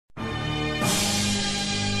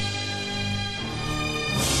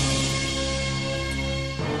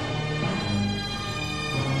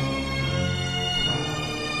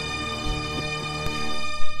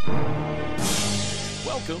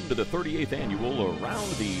Welcome to the 38th annual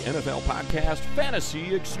Around the NFL podcast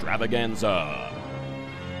Fantasy Extravaganza.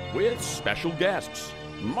 With special guests,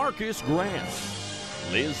 Marcus Grant,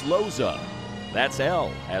 Liz Loza. That's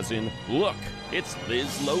L as in look, it's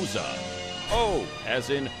Liz Loza. O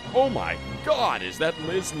as in, oh my God, is that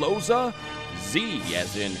Liz Loza? Z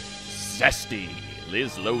as in zesty,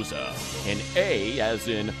 Liz Loza. And A as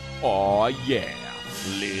in, aw yeah,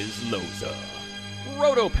 Liz Loza.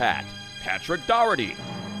 Rotopat, Patrick Doherty.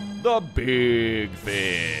 The Big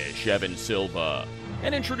Fish, Evan Silva.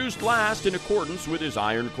 And introduced last in accordance with his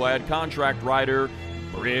ironclad contract rider,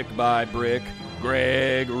 brick by brick,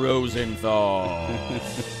 Greg Rosenthal.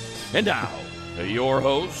 And now, your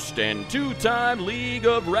host and two-time League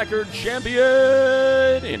of Record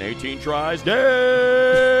champion in 18 tries,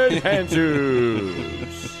 Dan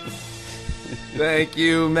Hanzus. Thank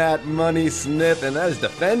you, Matt Money Smith, and that is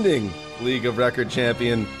defending League of Record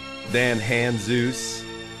champion Dan Hanzus.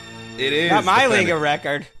 It is not my League of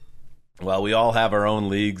Record. Well, we all have our own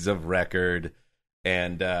leagues of record,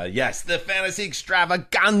 and yes, the Fantasy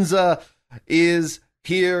Extravaganza is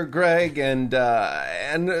here, Greg, and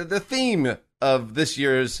the theme of this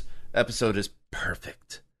year's episode is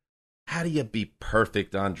perfect. How do you be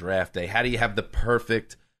perfect on draft day? How do you have the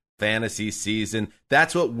perfect fantasy season?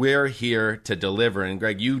 That's what we're here to deliver. And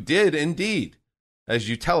Greg, you did indeed, as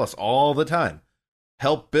you tell us all the time,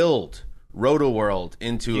 help build RotoWorld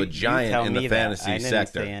into a giant in the fantasy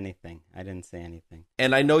sector. I didn't say anything.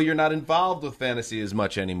 And I know you're not involved with fantasy as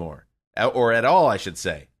much anymore, or at all, I should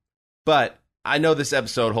say. But I know this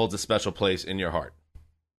episode holds a special place in your heart.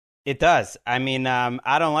 It does. I mean,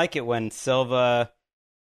 I don't like it when Silva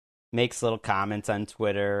makes little comments on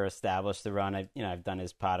Twitter, establish the run. I've done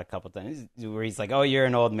his pod a couple times where he's like, "Oh, you're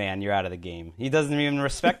an old man. You're out of the game." He doesn't even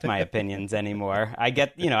respect my opinions anymore. I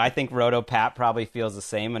think Roto Pat probably feels the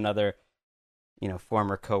same. Another,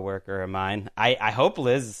 former coworker of mine. I hope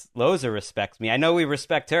Liz Loza respects me. I know we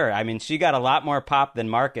respect her. I mean, she got a lot more pop than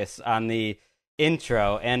Marcus on the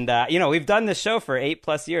intro. And, we've done this show for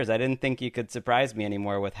 8+ years. I didn't think you could surprise me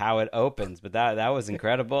anymore with how it opens, but that was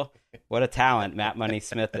incredible. What a talent Matt Money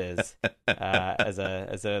Smith is as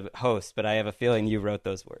a host. But I have a feeling you wrote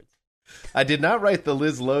those words. I did not write the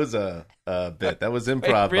Liz Loza bit. That was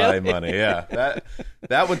improv. Wait, really? By Money. Yeah,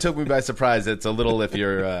 that one took me by surprise. It's a little, if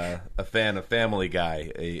you're a fan of Family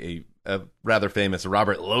Guy, a rather famous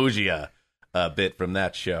Robert Loggia bit from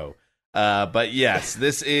that show. But yes,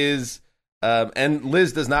 this is, and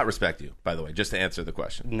Liz does not respect you, by the way, just to answer the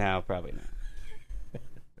question. No, probably not.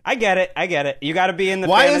 I get it. You got to be in the.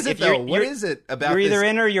 Why is it though? What is it about? You're either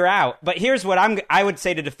in or you're out. But here's what I would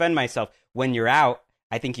say to defend myself: when you're out,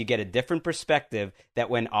 I think you get a different perspective. That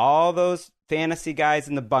when all those fantasy guys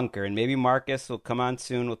in the bunker, and maybe Marcus will come on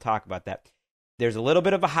soon, we'll talk about that. There's a little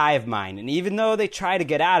bit of a hive mind, and even though they try to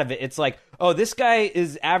get out of it, it's like, oh, this guy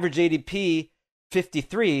is average ADP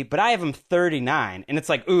 53, but I have him 39, and it's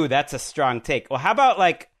like, ooh, that's a strong take. Well, how about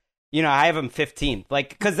I have him 15th,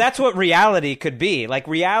 because that's what reality could be. Like,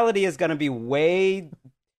 reality is going to be way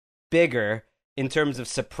bigger in terms of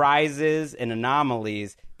surprises and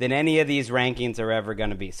anomalies than any of these rankings are ever going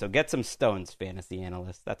to be. So get some stones, fantasy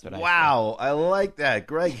analysts. That's what I say. Wow, I like that.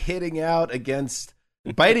 Greg hitting out against,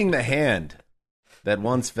 biting the hand that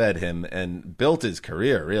once fed him and built his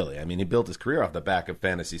career, really. I mean, he built his career off the back of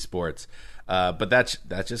fantasy sports. But that's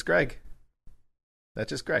just Greg. That's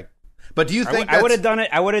just Greg. But do you think I would have done it?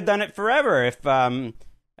 I would have done it forever if I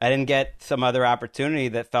didn't get some other opportunity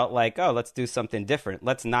that felt like, oh, let's do something different.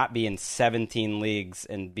 Let's not be in 17 leagues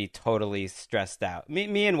and be totally stressed out.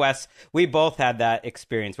 Me and Wes, we both had that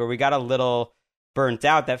experience where we got a little burnt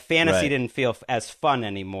out. That fantasy didn't feel as fun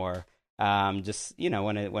anymore. When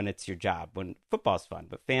it's your job, when football's fun,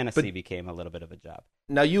 but fantasy became a little bit of a job.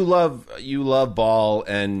 Now you love ball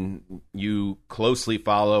and you closely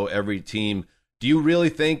follow every team. Do you really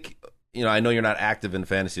think, I know you're not active in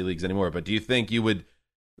fantasy leagues anymore, but do you think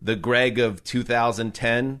the Greg of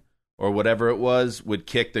 2010 or whatever it was would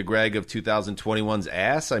kick the Greg of 2021's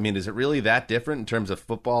ass? I mean, is it really that different in terms of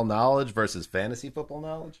football knowledge versus fantasy football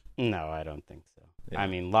knowledge? No, I don't think so. Yeah. I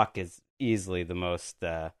mean, luck is easily the most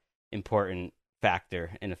important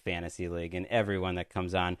factor in a fantasy league, and everyone that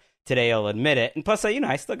comes on today will admit it. And plus,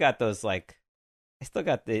 I still got those, I still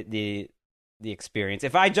got the experience.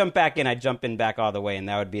 If I jump back in, I jump in back all the way, and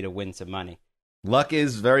that would be to win some money. Luck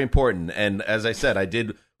is very important, and as I said, I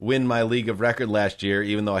did win my league of record last year,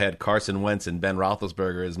 even though I had Carson Wentz and Ben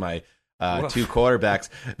Roethlisberger as my two quarterbacks,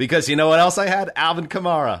 because you know what else I had? Alvin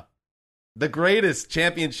Kamara. The greatest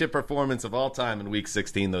championship performance of all time in Week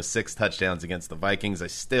 16, those 6 touchdowns against the Vikings. I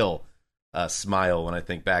still smile when I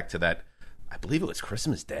think back to that. I believe it was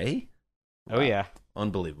Christmas Day. Oh, yeah.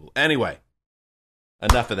 Unbelievable. Anyway,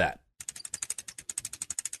 enough of that.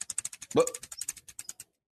 What?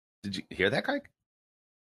 Did you hear that, Craig?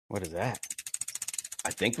 What is that?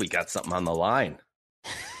 I think we got something on the line.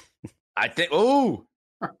 I think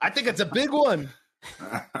it's a big one.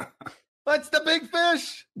 What's the big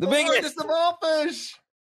fish? The biggest of all fish.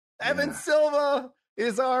 Evan Silva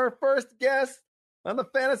is our first guest on the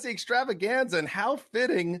Fantasy Extravaganza. And how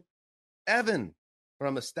fitting, Evan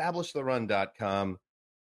from EstablishTheRun.com.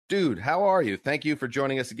 Dude, how are you? Thank you for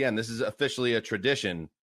joining us again. This is officially a tradition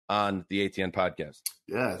on the ATN podcast.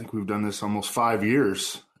 Yeah, I think we've done this almost 5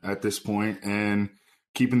 years at this point, and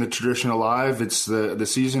keeping the tradition alive. It's the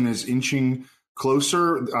season is inching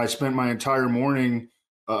closer. I spent my entire morning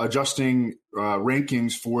adjusting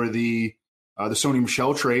rankings for the Sony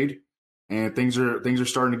Michel trade, and things are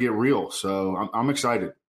starting to get real. So I'm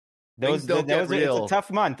excited. It's a tough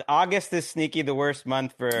month. August is sneaky the worst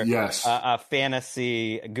month for a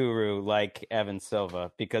fantasy guru like Evan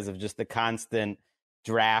Silva because of just the constant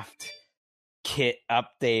draft kit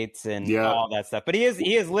updates and all that stuff. But he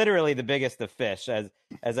is literally the biggest of fish, as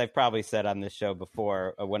I've probably said on this show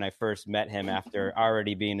before, when I first met him after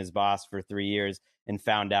already being his boss for 3 years and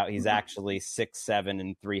found out he's actually 6'7"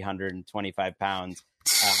 and 325 pounds.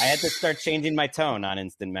 I had to start changing my tone on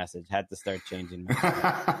instant message.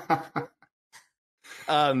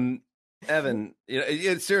 Evan,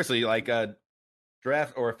 it's seriously like a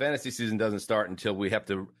draft or a fantasy season doesn't start until we have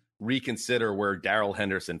to reconsider where Darrell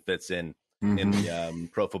Henderson fits in the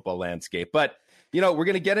pro football landscape. But, we're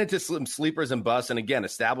going to get into some sleepers and busts. And again,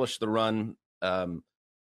 Establish the Run.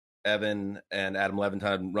 Evan and Adam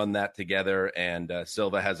Leventon run that together. And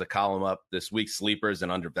Silva has a column up this week, Sleepers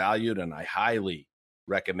and Undervalued. And I highly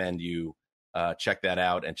recommend you check that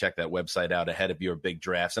out and check that website out ahead of your big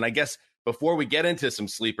drafts. And I guess before we get into some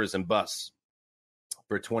sleepers and busts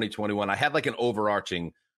for 2021, I had like an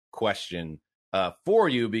overarching question for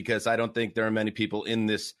you, because I don't think there are many people in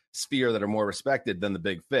this sphere that are more respected than the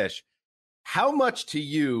big fish. How much to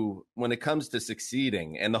you, when it comes to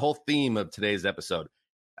succeeding, and the whole theme of today's episode,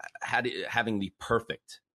 having the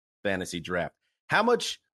perfect fantasy draft, how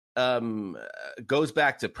much goes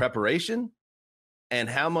back to preparation and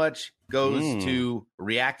how much goes to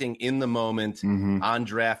reacting in the moment on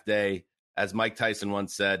draft day? As Mike Tyson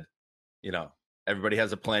once said, everybody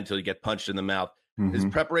has a plan until you get punched in the mouth. Is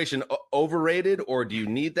preparation overrated, or do you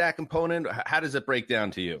need that component? How does it break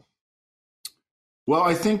down to you? Well,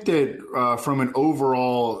 I think that from an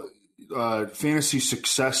overall fantasy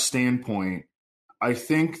success standpoint, I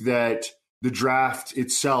think that the draft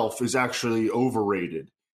itself is actually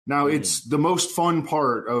overrated. Now, it's the most fun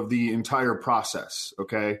part of the entire process,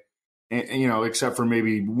 okay? And, except for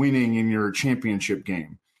maybe winning in your championship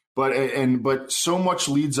game. But so much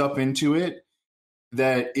leads up into it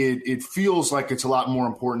that it feels like it's a lot more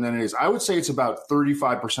important than it is. I would say it's about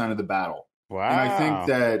 35% of the battle. Wow. And I think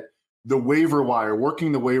that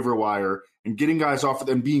working the waiver wire and getting guys off of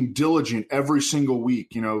them, being diligent every single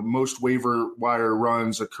week. Most waiver wire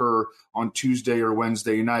runs occur on Tuesday or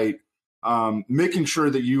Wednesday night. Making sure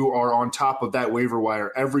that you are on top of that waiver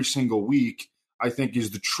wire every single week, I think,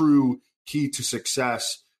 is the true key to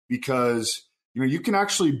success, because you can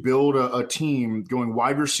actually build a team going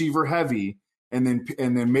wide receiver heavy and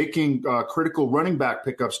then making critical running back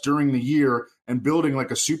pickups during the year and building like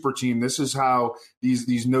a super team. This is how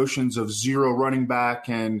these notions of zero running back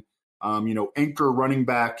and anchor running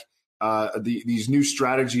back, these new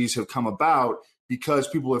strategies have come about, because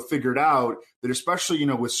people have figured out that, especially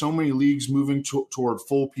with so many leagues moving toward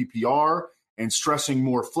full PPR and stressing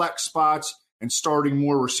more flex spots and starting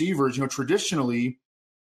more receivers, traditionally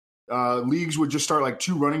leagues would just start like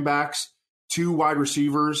 2 running backs, 2 wide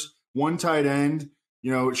receivers, 1 tight end,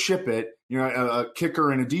 ship it, a kicker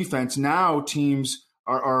and a defense. Now teams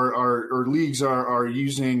or leagues are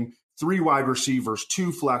using 3 wide receivers,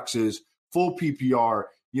 2 flexes, full PPR,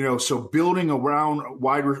 so building around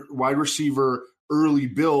wide receiver early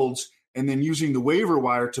builds and then using the waiver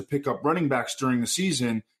wire to pick up running backs during the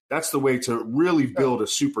season. That's the way to really build a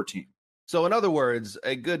super team. So in other words,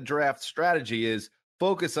 a good draft strategy is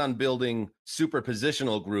focus on building super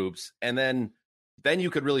positional groups, and then you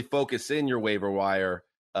could really focus in your waiver wire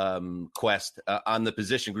quest on the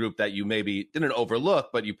position group that you maybe didn't overlook,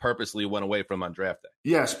 but you purposely went away from on draft day.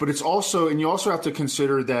 Yes, but you also have to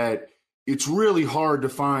consider that it's really hard to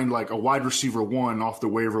find like a wide receiver 1 off the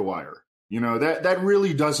waiver wire. That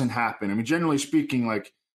really doesn't happen. I mean, generally speaking,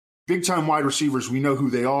 like big time wide receivers, we know who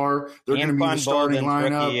they are. They're going to be the starting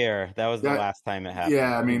lineup. Rookie year. That was the last time it happened.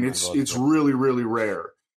 Yeah, I mean, it's really, really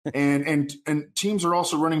rare. and teams are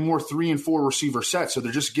also running more 3 and 4 receiver sets, so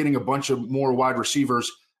they're just getting a bunch of more wide receivers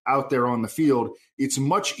out there on the field, it's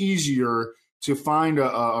much easier to find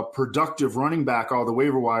a productive running back off the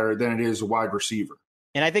waiver wire than it is a wide receiver.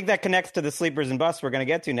 And I think that connects to the sleepers and busts we're going to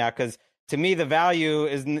get to now, because to me the value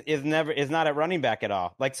is not at running back at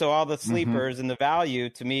all. Like, so all the sleepers and the value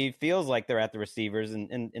to me feels like they're at the receivers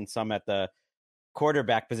and some at the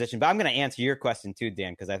quarterback position. But I'm going to answer your question too,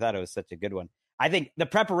 Dan, because I thought it was such a good one. I think the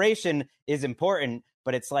preparation is important,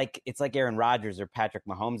 but it's like Aaron Rodgers or Patrick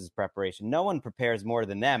Mahomes' preparation. No one prepares more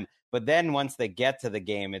than them. But then once they get to the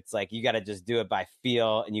game, it's like you got to just do it by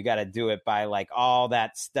feel, and you got to do it by like all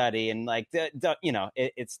that study, and like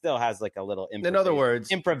it still has like a little in other words,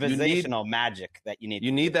 improvisational magic that you need.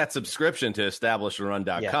 You need that subscription to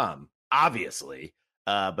establishtheRun.com, obviously,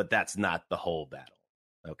 but that's not the whole battle.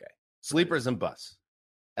 Okay, sleepers and busts.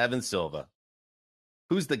 Evan Silva,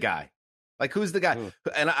 who's the guy? Like, who's the guy? Ooh.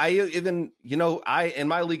 And I even, in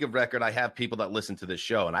my league of record, I have people that listen to this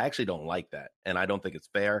show, and I actually don't like that, and I don't think it's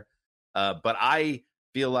fair. But I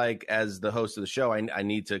feel like as the host of the show, I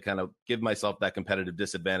need to kind of give myself that competitive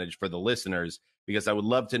disadvantage for the listeners, because I would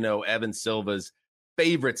love to know Evan Silva's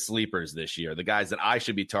favorite sleepers this year, the guys that I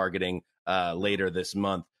should be targeting later this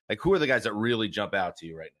month. Like, who are the guys that really jump out to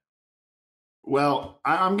you right now? Well,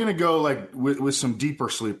 I'm going to go like with some deeper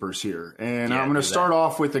sleepers here, and I'm going to start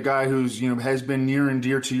off with a guy who's has been near and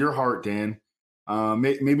dear to your heart, Dan.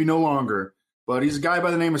 Maybe no longer, but he's a guy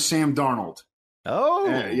by the name of Sam Darnold. Oh,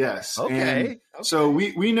 yes. Okay. Okay. So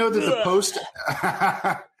we know that the post.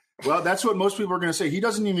 Well, that's what most people are going to say. He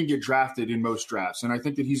doesn't even get drafted in most drafts, and I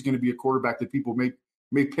think that he's going to be a quarterback that people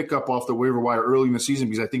may pick up off the waiver wire early in the season,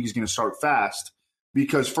 because I think he's going to start fast.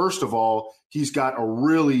 Because first of all, he's got a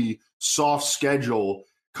really soft schedule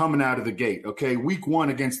coming out of the gate. Okay, week 1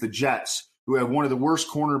 against the Jets, who have one of the worst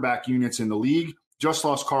cornerback units in the league, just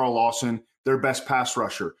lost Carl Lawson, their best pass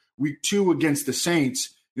rusher. Week 2 against the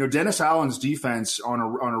Saints, Dennis Allen's defense on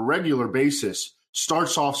a regular basis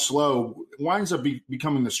starts off slow, winds up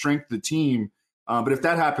becoming the strength of the team. But if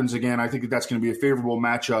that happens again, I think that's going to be a favorable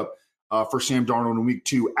matchup for Sam Darnold in week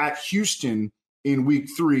 2 at Houston in week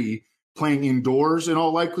 3. Playing indoors in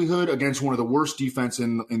all likelihood against one of the worst defense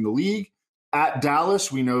in the league. At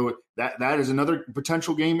Dallas, we know that is another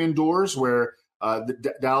potential game indoors where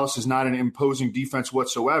Dallas is not an imposing defense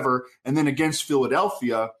whatsoever. And then against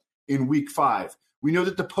Philadelphia in week 5. We know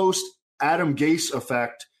that the post-Adam Gase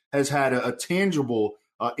effect has had a tangible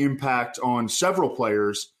impact on several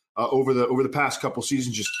players over the past couple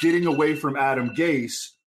seasons. Just getting away from Adam Gase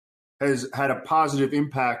has had a positive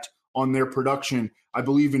impact on their production. I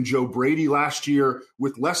believe in Joe Brady last year,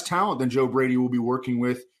 with less talent than Joe Brady will be working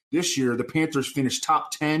with this year. The Panthers finished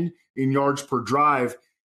top 10 in yards per drive.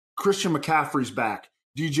 Christian McCaffrey's back.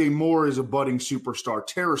 DJ Moore is a budding superstar.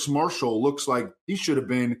 Terrace Marshall looks like he should have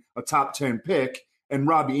been a top 10 pick. And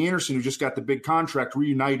Robbie Anderson, who just got the big contract,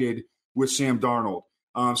 reunited with Sam Darnold.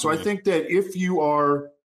 So I think that if you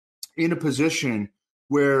are in a position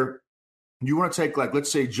where you want to take, like, let's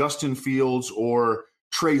say Justin Fields or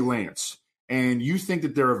Trey Lance, and you think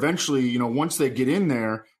that they're eventually, once they get in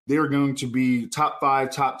there, they're going to be top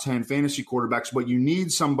 5, top 10 fantasy quarterbacks, but you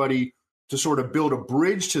need somebody to sort of build a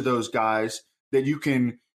bridge to those guys that you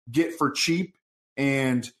can get for cheap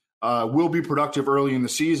and will be productive early in the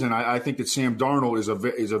season. I think that Sam Darnold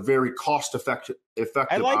is a very cost-effective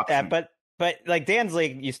I like option. that, but like Dan's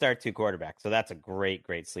league, you start 2 quarterbacks, so that's a great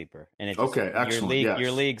sleeper. And it's okay, excellent.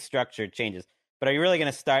 Your league structure changes. But are you really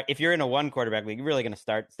going to start, if you're in a 1 quarterback league, you're really going to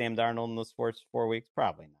start Sam Darnold in those 4 weeks?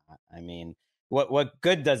 Probably not. I mean, what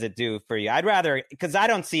good does it do for you? I'd rather, because I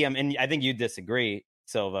don't see him, and I think you disagree,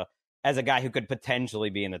 Silva, as a guy who could potentially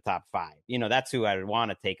be in the top 5. That's who I would want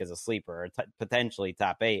to take as a sleeper, or potentially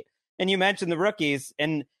top 8. And you mentioned the rookies,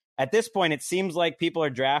 and at this point, it seems like people are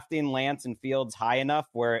drafting Lance and Fields high enough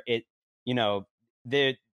where it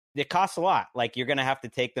costs a lot. Like, you're going to have to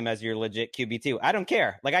take them as your legit QB2. I don't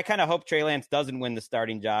care. Like, I kind of hope Trey Lance doesn't win the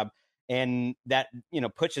starting job, and that,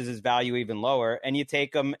 pushes his value even lower, and you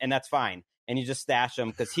take him, and that's fine. And you just stash him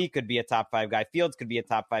because he could be a top 5 guy. Fields could be a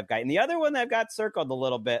top 5 guy. And the other one that got circled a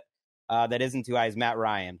little bit that isn't too high is Matt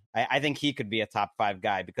Ryan. I think he could be a top 5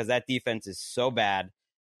 guy because that defense is so bad.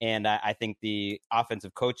 And I think the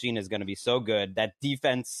offensive coaching is going to be so good. That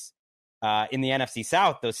defense in the NFC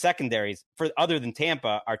South, those secondaries, other than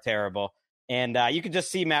Tampa, are terrible. And you could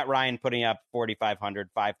just see Matt Ryan putting up 4,500,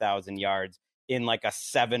 5,000 yards in like a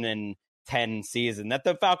 7-10 season. That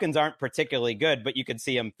the Falcons aren't particularly good, but you could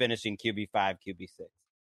see him finishing QB5, QB6.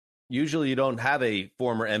 Usually you don't have a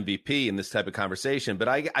former MVP in this type of conversation, but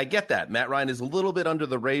I get that. Matt Ryan is a little bit under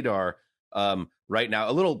the radar right now.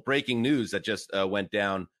 A little breaking news that just went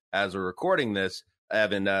down as we're recording this.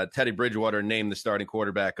 Evan, Teddy Bridgewater named the starting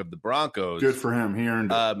quarterback of the Broncos. Good for him. He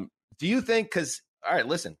earned it. Do you think, because, all right,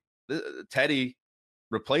 listen, Teddy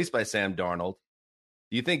replaced by Sam Darnold.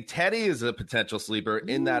 Do you think Teddy is a potential sleeper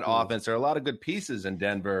in that offense? There are a lot of good pieces in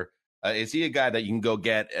Denver. Is he a guy that you can go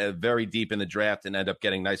get very deep in the draft and end up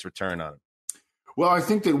getting nice return on him? Well, I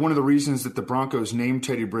think that one of the reasons that the Broncos named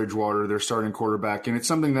Teddy Bridgewater their starting quarterback, and it's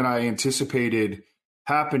something that I anticipated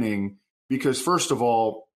happening because, first of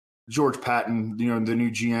all, George Patton, the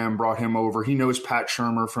new GM, brought him over. He knows Pat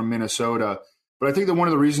Shurmur from Minnesota. But I think that one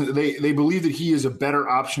of the reasons they believe that he is a better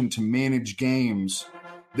option to manage games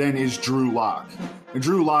than is Drew Lock. And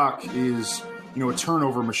Drew Lock is, a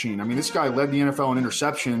turnover machine. I mean, this guy led the NFL in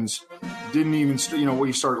interceptions. Didn't even,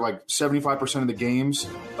 he started like 75% of the games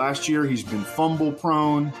last year. He's been fumble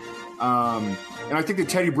prone. And I think that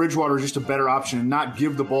Teddy Bridgewater is just a better option and not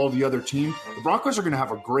give the ball to the other team. The Broncos are going to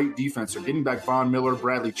have a great defense. They're getting back Von Miller,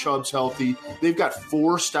 Bradley Chubb's healthy. They've got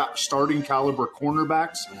 4 starting caliber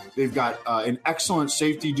cornerbacks. They've got an excellent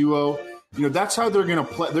safety duo. That's how they're going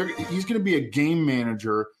to play. He's going to be a game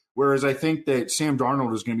manager, whereas I think that Sam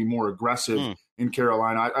Darnold is going to be more aggressive in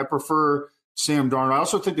Carolina. I prefer Sam Darnold. I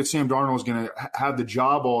also think that Sam Darnold is going to have the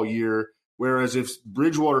job all year, whereas if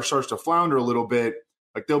Bridgewater starts to flounder a little bit,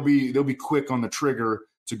 like they'll be quick on the trigger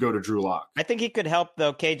to go to Drew Lock. I think he could help,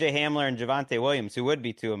 though, KJ Hamler and Javonte Williams, who would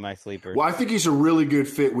be 2 of my sleepers. Well, I think he's a really good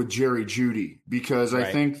fit with Jerry Jeudy because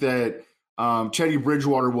I think that Teddy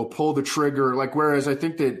Bridgewater will pull the trigger. Whereas I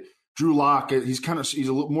think that Drew Lock, he's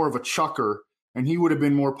a little more of a chucker, and he would have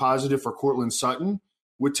been more positive for Cortland Sutton.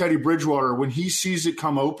 With Teddy Bridgewater, when he sees it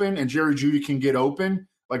come open and Jerry Jeudy can get open,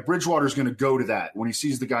 Bridgewater's going to go to that when he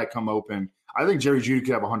sees the guy come open. I think Jerry Jeudy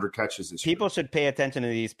could have 100 catches this year. People should pay attention to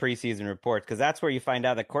these preseason reports because that's where you find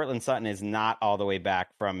out that Cortland Sutton is not all the way back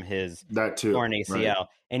from his torn ACL. Right.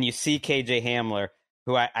 And you see KJ Hamler,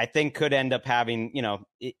 who I think could end up having,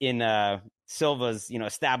 in Silva's,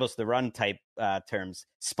 establish the run type terms,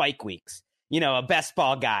 spike weeks. A best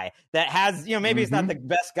ball guy that has, maybe he's not the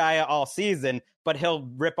best guy all season, but he'll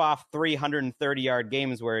rip off 330-yard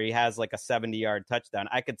games where he has like a 70-yard touchdown.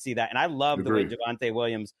 I could see that. And I love the way Javonte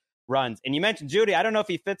Williams runs. And you mentioned Jeudy. I don't know if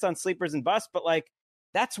he fits on sleepers and busts, but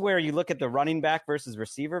that's where you look at the running back versus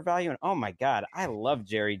receiver value. And oh my God, I love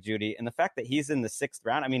Jerry Jeudy. And the fact that he's in the 6th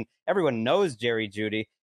round, I mean, everyone knows Jerry Jeudy,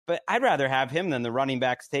 but I'd rather have him than the running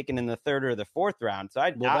backs taken in the 3rd or the 4th round. So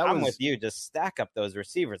I'm with you. Just stack up those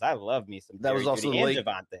receivers. I love me some Jerry Jeudy and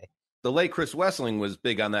Javonte. The late Chris Wessling was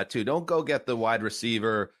big on that too. Don't go get the wide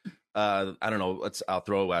receiver. I don't know. I'll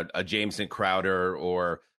throw out a Jameson Crowder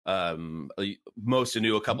or most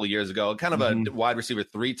knew a couple of years ago, kind of a wide receiver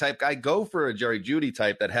 3 type guy. Go for a Jerry Jeudy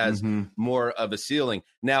type that has more of a ceiling.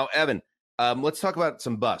 Now, Evan, let's talk about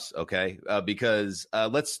some busts, okay? Because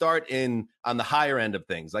let's start on the higher end of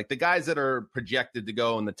things, like the guys that are projected to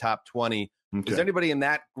go in the top 20. Okay. Is there anybody in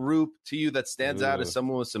that group to you that stands out as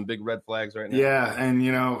someone with some big red flags right now? Yeah, and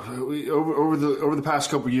over the past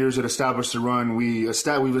couple of years at Established the Run, we've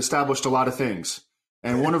established a lot of things.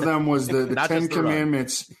 And one of them was the 10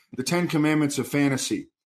 Commandments, the 10 Commandments of fantasy.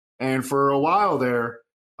 And for a while there,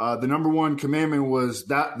 the number 1 commandment was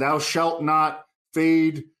that thou shalt not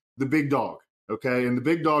fade the big dog. Okay. And the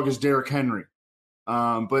big dog is Derrick Henry.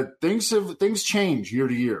 But things change year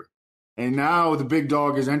to year. And now the big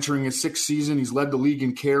dog is entering his 6th season. He's led the league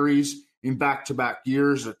in carries in back-to-back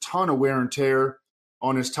years, a ton of wear and tear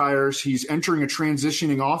on his tires. He's entering a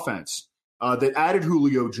transitioning offense that added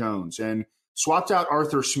Julio Jones and swapped out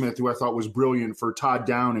Arthur Smith, who I thought was brilliant, for Todd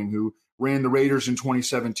Downing, who ran the Raiders in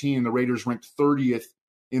 2017. The Raiders ranked 30th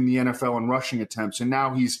in the NFL in rushing attempts. And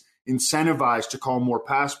now he's incentivized to call more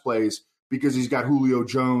pass plays because he's got Julio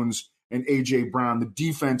Jones and A.J. Brown. The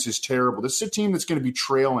defense is terrible. This is a team that's going to be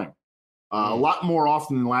trailing a lot more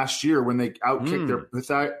often than last year when they outkicked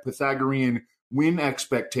their Pythagorean win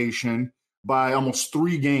expectation by almost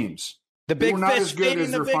 3 games. The big they were not fish as good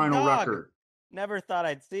as their final record. Never thought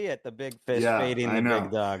I'd see it. The big fish fading the big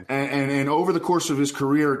dog. And over the course of his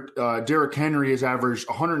career, Derrick Henry has averaged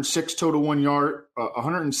 106 total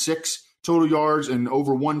 106 total yards and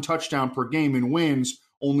over 1 touchdown per game in wins,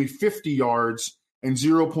 only 50 yards and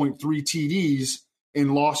 0.3 TDs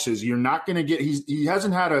in losses. You're not going to get. He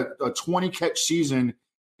hasn't had a 20 catch season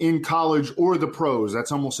in college or the pros.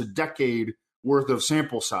 That's almost a decade worth of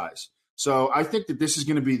sample size. So I think that this is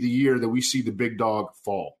going to be the year that we see the big dog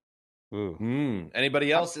fall.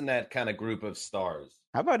 Anybody else in that kind of group of stars?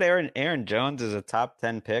 How about Aaron Jones as a top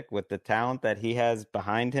 10 pick with the talent that he has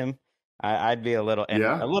behind him? I'd be a little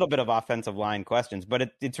bit of offensive line questions,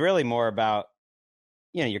 but it's really more about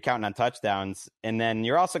you're counting on touchdowns, and then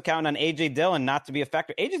you're also counting on A.J. Dillon not to be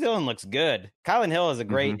effective. A.J. Dillon looks good. Kylan Hill is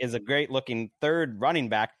a great looking third running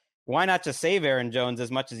back. Why not just save Aaron Jones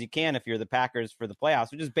as much as you can if you're the Packers for the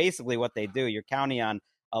playoffs, which is basically what they do. You're counting on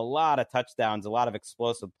a lot of touchdowns, a lot of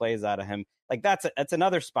explosive plays out of him. Like that's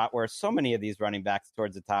another spot where so many of these running backs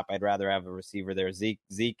towards the top, I'd rather have a receiver there. Zeke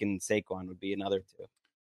and Saquon would be another two.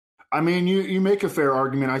 I mean, you make a fair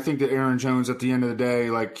argument. I think that Aaron Jones, at the end of the day,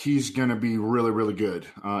 like he's going to be really, really good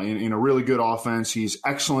in a really good offense. He's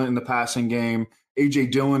excellent in the passing game. A.J.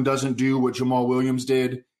 Dillon doesn't do what Jamal Williams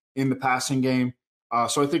did in the passing game.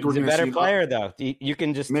 So I think we're going to see a better player, though. You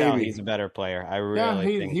can just tell he's a better player. I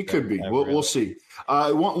really think he could be. We'll see.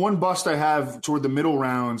 One bust I have toward the middle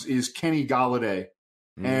rounds is Kenny Golladay,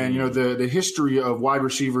 and the history of wide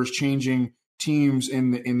receivers changing teams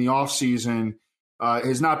in the offseason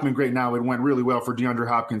has not been great. Now it went really well for DeAndre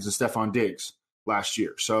Hopkins and Stephon Diggs last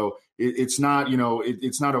year, so it's not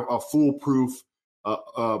it's not a foolproof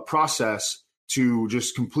process to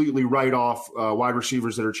just completely write off wide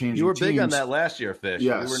receivers that are changing. You were teams. big on that last year, Fish.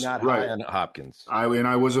 Yes, you were not right. high on Hopkins. I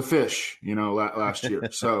was a fish, last year.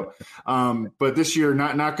 So, but this year,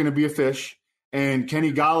 not going to be a fish. And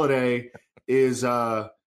Kenny Golladay is,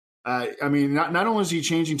 not only is he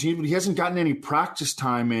changing teams, but he hasn't gotten any practice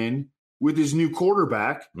time in with his new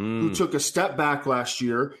quarterback, who took a step back last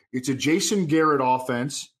year. It's a Jason Garrett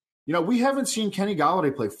offense. We haven't seen Kenny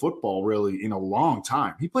Golladay play football really in a long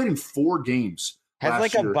time. He played in 4 games.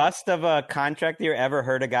 Has a bust of a contract year ever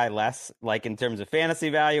hurt a guy less, like in terms of fantasy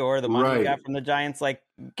value or the money you got from the Giants? Like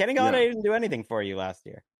Kenny Golladay didn't do anything for you last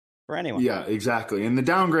year, for anyone. Yeah, exactly. And the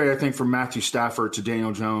downgrade, I think, from Matthew Stafford to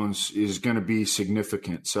Daniel Jones is going to be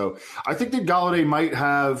significant. So I think that Golladay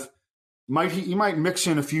might mix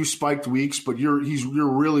in a few spiked weeks, but you're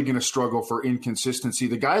really going to struggle for inconsistency.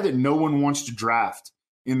 The guy that no one wants to draft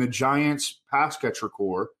in the Giants pass catcher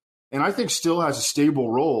core, and I think still has a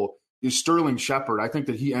stable role, is Sterling Shepard. I think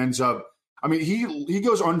that he ends up – he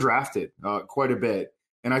goes undrafted quite a bit,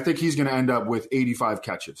 and I think he's going to end up with 85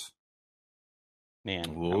 catches. Man,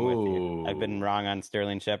 I'm with you. I've been wrong on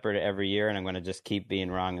Sterling Shepard every year, and I'm going to just keep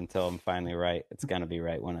being wrong until I'm finally right. It's going to be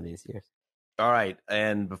right one of these years. All right,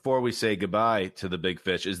 and before we say goodbye to the Big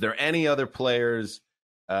Fish, is there any other players –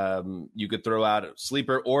 you could throw out a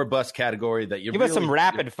sleeper or bust category that you're give us some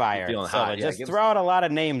rapid fire. Just throw out a lot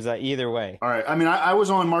of names either way. All right. I was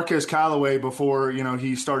on Marquez Callaway before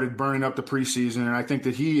he started burning up the preseason, and I think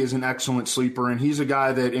that he is an excellent sleeper, and he's a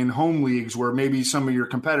guy that in home leagues where maybe some of your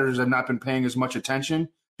competitors have not been paying as much attention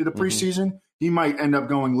to the preseason, he might end up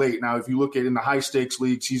going late. Now, if you look at in the high stakes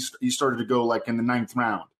leagues, he started to go like in the 9th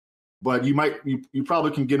round, but you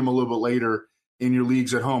probably can get him a little bit later in your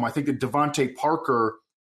leagues at home. I think that Devontae Parker,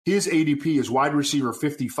 his ADP is wide receiver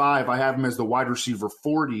 55. I have him as the wide receiver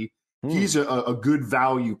 40. He's a good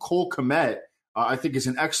value. Cole Kmet, I think, is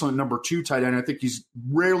an excellent number 2 tight end. I think he's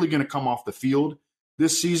rarely going to come off the field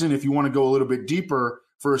this season. If you want to go a little bit deeper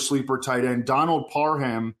for a sleeper tight end, Donald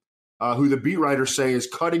Parham, who the beat writers say is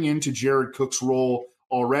cutting into Jared Cook's role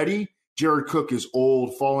already. Jared Cook is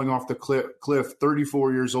old, falling off the cliff,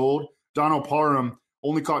 34 years old. Donald Parham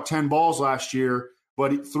only caught 10 balls last year,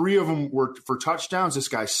 but 3 of them were for touchdowns. This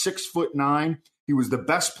guy's 6'9". He was the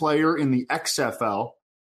best player in the XFL.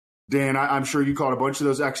 Dan, I'm sure you caught a bunch of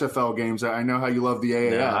those XFL games. I know how you love the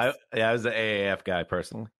AAF. Yeah, I was the AAF guy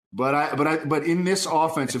personally. But in this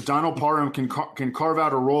offense, if Donald Parham can carve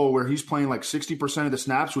out a role where he's playing like 60% of the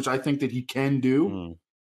snaps, which I think that he can do,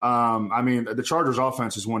 the Chargers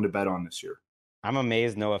offense is one to bet on this year. I'm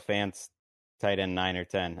amazed Noah Fant's tight end 9 or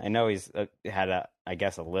 10. I know he's had a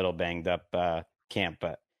little banged up camp,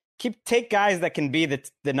 but take guys that can be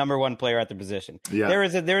the number 1 player at the position. Yeah. There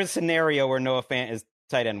is a scenario where Noah Fant is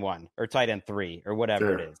tight end 1 or tight end 3 or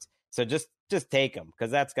whatever it is. So just take him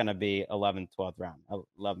because that's going to be 11th, 12th round. I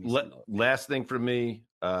love me. Last thing for me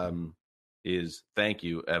is thank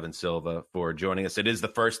you, Evan Silva, for joining us. It is the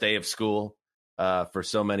first day of school for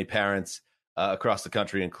so many parents across the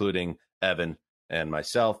country, including Evan and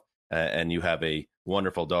myself. And you have a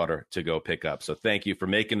wonderful daughter to go pick up. So thank you for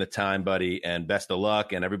making the time, buddy, and best of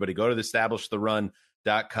luck. And everybody go to theestablishtherun.com.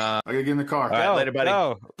 I got to get in the car. All right, later,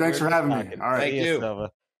 buddy. Thanks for having me. All right. Thank you.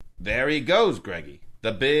 There he goes, Greggy.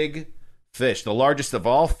 The Big Fish, the largest of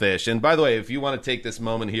all fish. And by the way, if you want to take this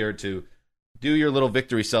moment here to do your little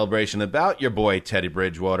victory celebration about your boy Teddy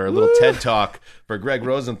Bridgewater, a little TED Talk for Greg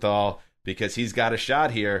Rosenthal, because he's got a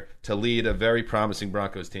shot here to lead a very promising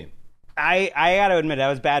Broncos team. I got to admit, that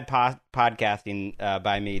was bad podcasting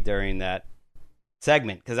by me during that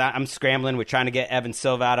segment because I'm scrambling. We're trying to get Evan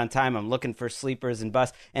Silva out on time. I'm looking for sleepers and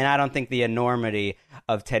busts, and I don't think the enormity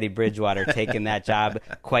of Teddy Bridgewater taking that job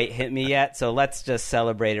quite hit me yet. So let's just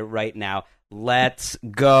celebrate it right now. Let's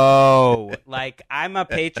go. Like, I'm a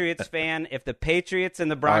Patriots fan. If the Patriots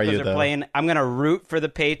and the Broncos are playing, I'm going to root for the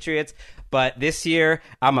Patriots. But this year,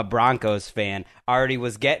 I'm a Broncos fan. Already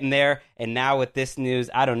was getting there, and now with this news,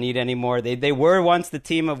 I don't need any more. They were once the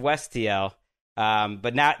team of West TL,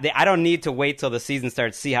 but now I don't need to wait till the season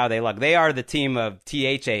starts to see how they look. They are the team of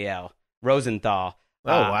THAL, Rosenthal. Oh,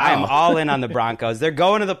 wow. I'm all in on the Broncos. They're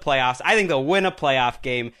going to the playoffs. I think they'll win a playoff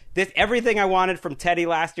game. Everything I wanted from Teddy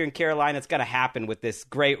last year in Carolina, it's going to happen with this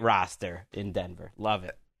great roster in Denver. Love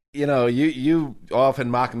it. You know, you often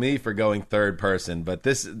mock me for going third person, but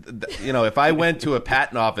this, you know, if I went to a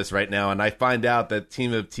patent office right now and I find out that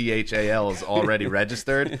team of THAL is already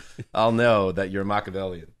registered, I'll know that you're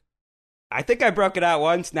Machiavellian. I think I broke it out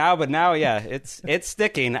once now, but now, yeah, it's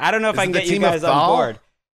sticking. I don't know if I can get you guys on board.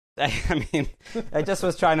 I mean, I just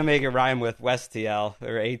was trying to make it rhyme with West TL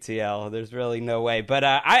or ATL. There's really no way. But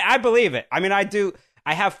I believe it. I mean, I do.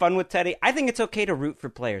 I have fun with Teddy. I think it's okay to root for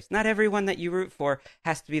players. Not everyone that you root for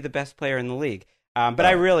has to be the best player in the league. But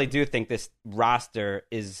I really do think this roster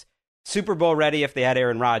is Super Bowl ready if they had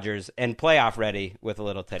Aaron Rodgers and playoff ready with a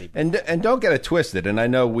little Teddy Bridgewater. And don't get it twisted. And I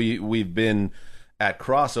know we've been at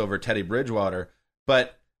crossover Teddy Bridgewater,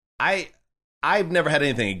 but I've never had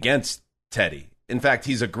anything against Teddy. In fact,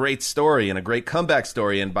 he's a great story and a great comeback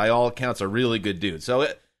story, and by all accounts, a really good dude. So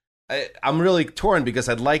I'm really torn because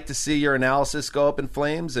I'd like to see your analysis go up in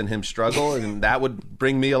flames and him struggle, and that would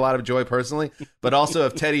bring me a lot of joy personally. But also,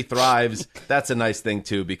 if Teddy thrives, that's a nice thing,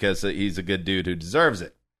 too, because he's a good dude who deserves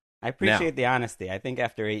it. I appreciate the honesty. I think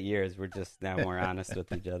after 8 years, we're just now more honest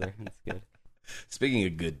with each other. That's good. Speaking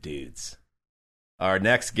of good dudes, our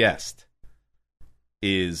next guest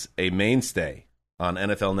is a mainstay on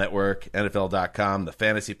NFL Network, NFL.com, the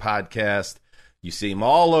Fantasy Podcast. You see him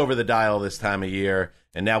all over the dial this time of year,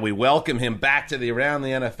 and now we welcome him back to the Around the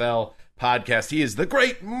NFL podcast. He is the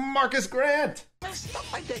great Marcus Grant. Man,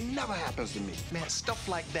 stuff like that never happens to me. Man, stuff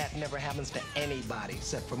like that never happens to anybody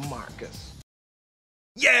except for Marcus.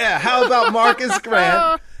 Yeah, how about Marcus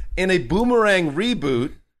Grant in a Boomerang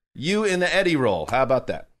reboot, you in the Eddie role? How about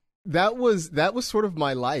that? That was sort of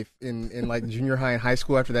my life in like junior high and high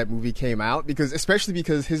school after that movie came out, especially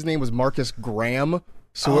because his name was Marcus Graham,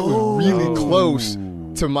 so it was really close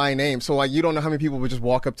to my name. So like you don't know how many people would just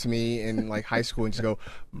walk up to me in like high school and just go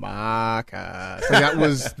Marcus.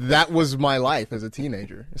 So that was my life as a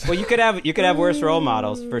teenager. Well, you could have worse role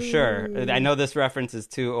models for sure. I know this reference is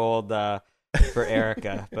too old for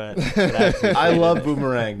Erica, but I love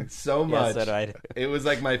Boomerang so much. Yes, so do I. It was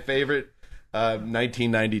like my favorite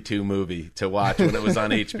 1992 movie to watch when it was on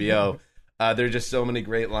HBO. There are just so many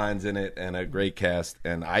great lines in it and a great cast,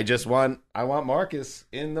 and I want Marcus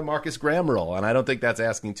in the Marcus Graham role, and I don't think that's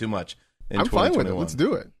asking too much. I'm fine with it. Let's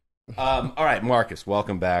do it. All right, Marcus,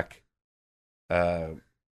 welcome back.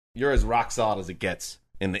 You're as rock solid as it gets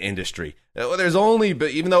in the industry. There's only,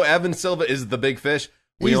 but even though Evan Silva is the big fish,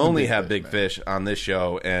 we only have big fish on this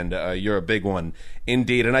show, and you're a big one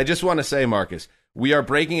indeed. And I just want to say, Marcus, we are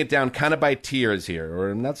breaking it down kind of by tiers here, or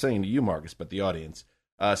I'm not saying to you, Marcus, but the audience.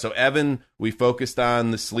 So, Evan, we focused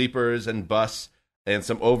on the sleepers and busts and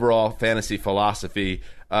some overall fantasy philosophy.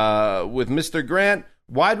 With Mr. Grant,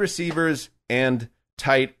 wide receivers and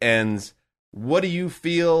tight ends. What do you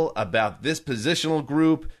feel about this positional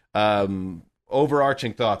group?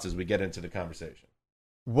 Overarching thoughts as we get into the conversation.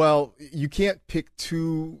 Well, you can't pick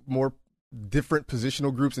two more different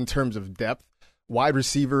positional groups in terms of depth. Wide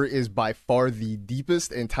receiver is by far the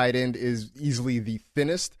deepest, and tight end is easily the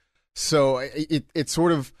thinnest. So it's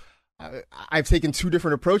sort of, I've taken two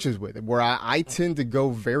different approaches with it, where I tend to go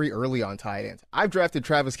very early on tight ends. I've drafted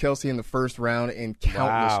Travis Kelce in the first round in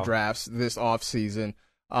countless drafts this offseason.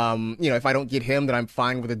 If I don't get him, then I'm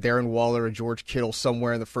fine with a Darren Waller or George Kittle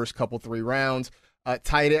somewhere in the first couple, 3 rounds.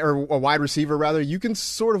 Tight end, or a wide receiver rather, you can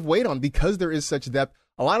sort of wait on because there is such depth.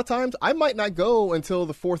 A lot of times, I might not go until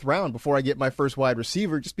the 4th round before I get my first wide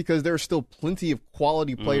receiver, just because there are still plenty of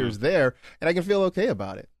quality players there, and I can feel okay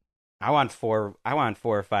about it. I want 4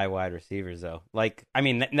 or 5 wide receivers though. Like, I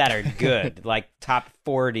mean, that are good, like top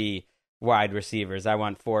 40 wide receivers. I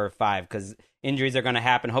want 4 or 5 because injuries are going to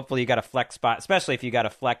happen. Hopefully, you got a flex spot, especially if you got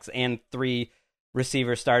a flex and 3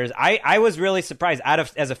 receiver starters. I was really surprised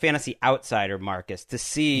as a fantasy outsider, Marcus, to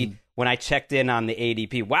see when I checked in on the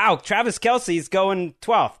ADP. Wow, Travis Kelce's going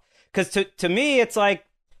 12th. Because to me, it's like,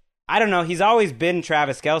 I don't know. He's always been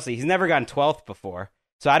Travis Kelce. He's never gone 12th before.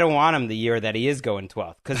 So I don't want him the year that he is going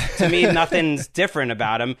 12th. Because to me, nothing's different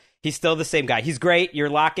about him. He's still the same guy. He's great. You're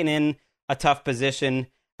locking in a tough position.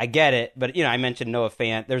 I get it, but I mentioned Noah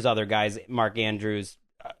Fant. There's other guys, Mark Andrews.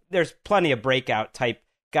 There's plenty of breakout type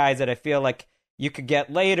guys that I feel like you could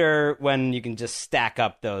get later when you can just stack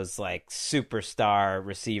up those like superstar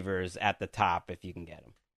receivers at the top if you can get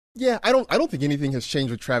them. Yeah, I don't think anything has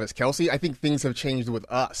changed with Travis Kelce. I think things have changed with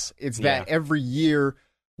us. It's that every year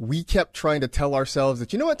we kept trying to tell ourselves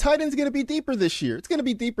that, tight end's going to be deeper this year. It's going to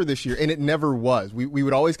be deeper this year. And it never was. We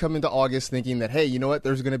would always come into August thinking that, hey, you know what?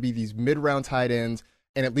 There's going to be these mid-round tight ends,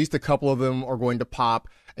 and at least a couple of them are going to pop.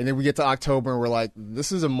 And then we get to October, and we're like,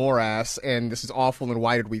 this is a morass, and this is awful, and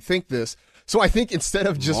why did we think this? So I think instead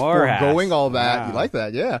of just foregoing all that, you like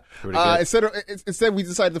that, yeah. Instead, we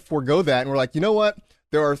decided to forego that, and we're like, you know what?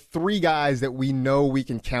 There are 3 guys that we know we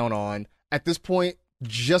can count on. At this point,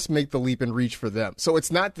 just make the leap and reach for them. So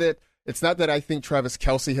it's not that I think Travis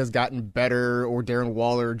Kelce has gotten better or Darren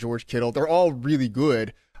Waller or George Kittle. They're all really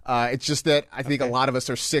good. It's just that I think a lot of us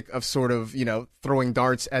are sick of sort of, throwing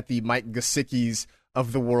darts at the Mike Gesicki's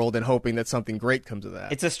of the world and hoping that something great comes of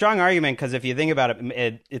that. It's a strong argument because if you think about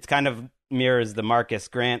it, it's kind of mirrors the Marcus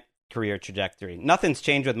Grant career trajectory. Nothing's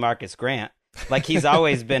changed with Marcus Grant. Like he's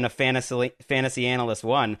always been a fantasy analyst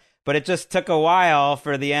one, but it just took a while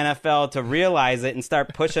for the NFL to realize it and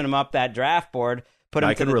start pushing him up that draft board, put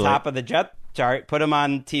him to the top of the depth chart, put him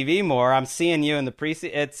on TV more. I'm seeing you in the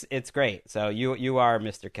preseason. It's great. So you are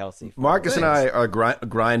Mr. Kelce. Marcus and I are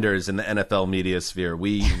grinders in the NFL media sphere.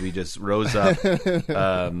 We just rose up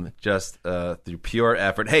through pure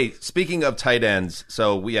effort. Hey, speaking of tight ends,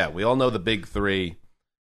 so we all know the big 3,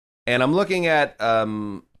 and I'm looking at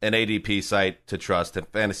an ADP site to trust, a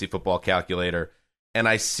fantasy football calculator, and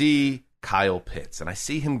I see Kyle Pitts, and I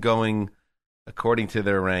see him going, according to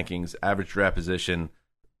their rankings, average draft position,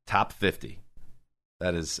 top 50.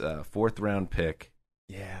 That is a 4th round pick.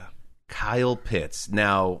 Yeah. Kyle Pitts.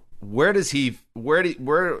 Now, where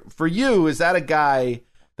for you, is that a guy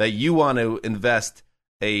that you want to invest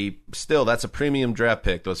that's a premium draft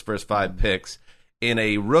pick, those first 5 picks, in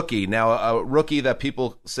a rookie? Now, a rookie that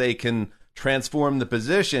people say can transform the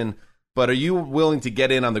position, but are you willing to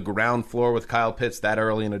get in on the ground floor with Kyle Pitts that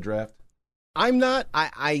early in a draft? I'm not.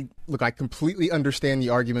 Look, I completely understand the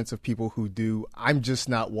arguments of people who do. I'm just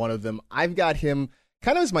not one of them. I've got him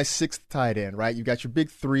kind of as my 6th tight end, right? You've got your big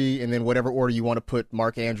 3, and then whatever order you want to put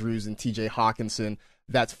Mark Andrews and TJ Hawkinson,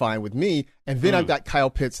 that's fine with me. And then I've got Kyle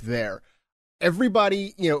Pitts there.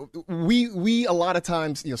 Everybody, we a lot of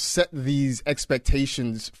times, set these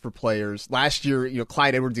expectations for players. Last year,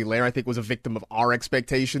 Clyde Edwards-Helaire, I think, was a victim of our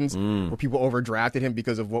expectations, where people overdrafted him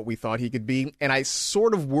because of what we thought he could be. And I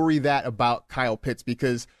sort of worry that about Kyle Pitts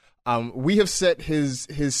because we have set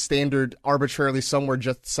his standard arbitrarily somewhere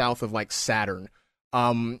just south of like Saturn.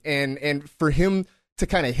 And for him to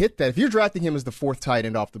kind of hit that, if you're drafting him as the 4th tight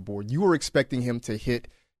end off the board, you are expecting him to hit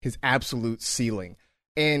his absolute ceiling.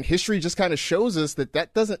 And history just kind of shows us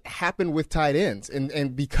that doesn't happen with tight ends.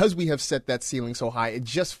 And because we have set that ceiling so high, it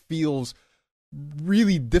just feels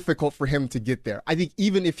really difficult for him to get there. I think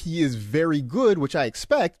even if he is very good, which I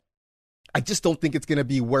expect, I just don't think it's going to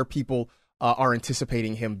be where people are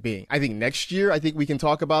anticipating him being. I think next year, I think we can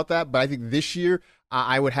talk about that. But I think this year,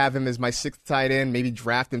 I would have him as my 6th tight end, maybe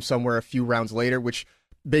draft him somewhere a few rounds later, which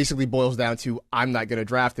basically boils down to I'm not going to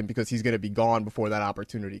draft him because he's going to be gone before that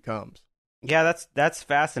opportunity comes. Yeah, that's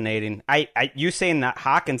fascinating. You saying that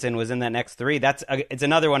Hawkinson was in that next 3? It's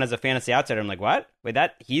another one as a fantasy outsider. I'm like, what? Wait,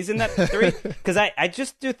 he's in that 3? Because I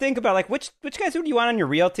just do think about like which guys who do you want on your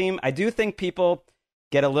real team? I do think people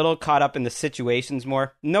get a little caught up in the situations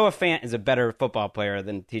more. Noah Fant is a better football player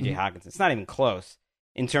than TJ Hawkinson. It's not even close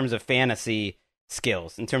in terms of fantasy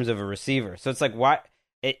skills, in terms of a receiver. So it's like why?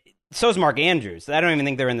 So is Mark Andrews. I don't even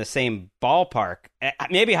think they're in the same ballpark.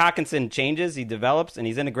 Maybe Hawkinson changes, he develops, and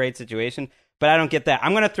he's in a great situation, but I don't get that.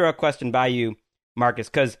 I'm going to throw a question by you, Marcus,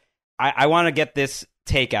 because I want to get this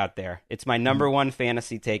take out there. It's my number 1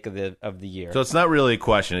 fantasy take of the year. So it's not really a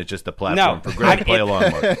question. It's just a platform for Greg to play along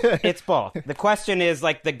with. It's both. The question is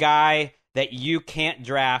like the guy that you can't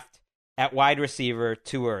draft at wide receiver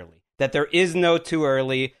too early, that there is no too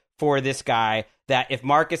early for this guy, that if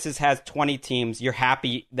Marcus has 20 teams, you're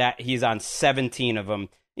happy that he's on 17 of them,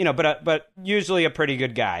 but usually a pretty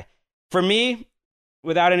good guy. For me,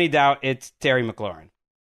 without any doubt, it's Terry McLaurin.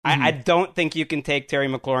 I don't think you can take Terry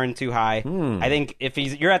McLaurin too high. I think if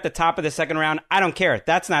you're at the top of the 2nd round, I don't care.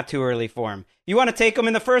 That's not too early for him. You want to take him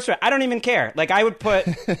in the 1st round? I don't even care. Like I would put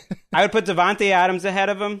Devontae Adams ahead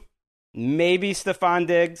of him, maybe Stephon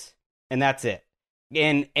Diggs, and that's it.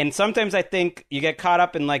 And sometimes I think you get caught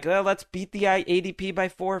up in like, let's beat the ADP by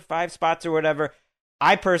 4 or 5 spots or whatever.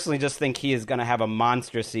 I personally just think he is going to have a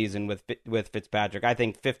monster season with Fitzpatrick. I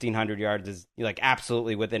think 1,500 yards is like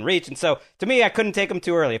absolutely within reach. And so to me, I couldn't take him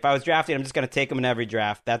too early. If I was drafting, I'm just going to take him in every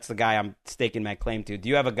draft. That's the guy I'm staking my claim to. Do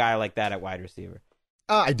you have a guy like that at wide receiver?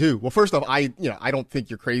 I do. Well, first off, I don't think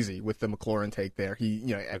you're crazy with the McLaurin take there.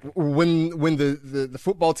 When the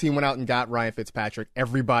football team went out and got Ryan Fitzpatrick,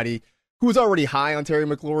 everybody who was already high on Terry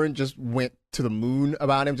McLaurin just went to the moon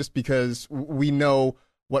about him, just because we know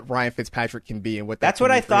what Ryan Fitzpatrick can be and what that's what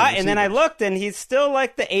I thought. And then I looked, and he's still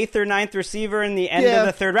like the 8th or 9th receiver in the end of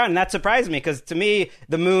the 3rd round, and that surprised me because to me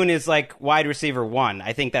the moon is like wide receiver 1.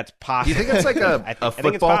 I think that's possible. You think it's like a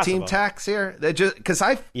football team tax here? Because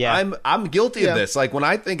I'm guilty of this. Like when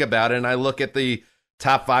I think about it, and I look at the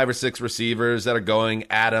top 5 or 6 receivers that are going: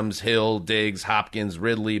 Adams, Hill, Diggs, Hopkins,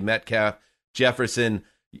 Ridley, Metcalf, Jefferson.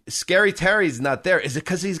 Scary Terry's not there. Is it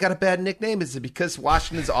because he's got a bad nickname? Is it because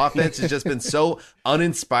Washington's offense has just been so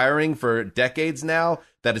uninspiring for decades now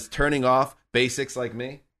that it's turning off basics like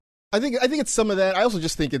me? I think it's some of that. I also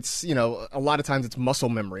just think it's, a lot of times it's muscle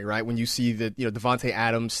memory, right? When you see that, Devontae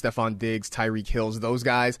Adams, Stephon Diggs, Tyreek Hills, those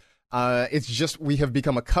guys, it's just we have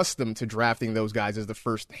become accustomed to drafting those guys as the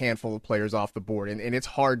first handful of players off the board. And it's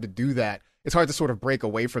hard to do that. It's hard to sort of break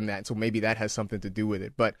away from that. So maybe that has something to do with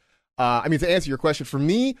it. But to answer your question, for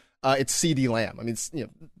me, it's CeeDee Lamb. I mean, it's,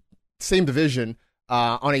 same division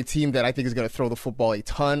on a team that I think is going to throw the football a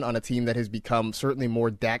ton, on a team that has become certainly more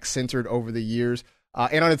Dak-centered over the years,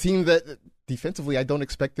 and on a team that defensively I don't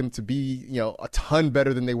expect them to be, a ton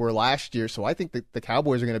better than they were last year. So I think that the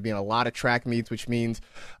Cowboys are going to be in a lot of track meets, which means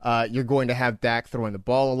you're going to have Dak throwing the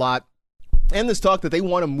ball a lot. And this talk that they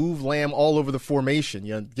want to move Lamb all over the formation,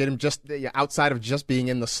 get him just outside of just being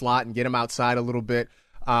in the slot and get him outside a little bit.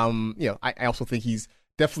 I also think he's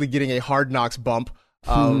definitely getting a Hard Knocks bump,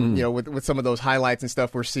 with some of those highlights and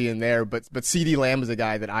stuff we're seeing there. But CeeDee Lamb is a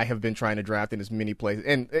guy that I have been trying to draft in as many places.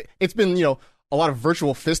 And it's been, a lot of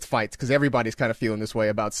virtual fist fights because everybody's kind of feeling this way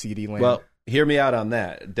about CeeDee Lamb. Well, hear me out on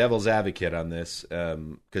that. Devil's advocate on this,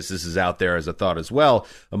 because this is out there as a thought as well.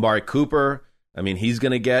 Amari Cooper, I mean, he's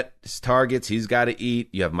going to get his targets. He's got to eat.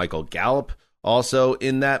 You have Michael Gallup also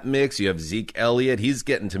in that mix. You have Zeke Elliott. He's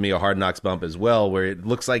getting to me a Hard Knocks bump as well, where it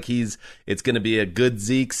looks like it's going to be a good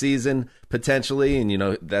Zeke season potentially,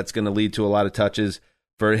 and that's going to lead to a lot of touches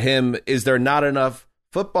for him. Is there not enough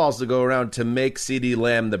footballs to go around to make CeeDee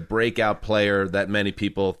Lamb the breakout player that many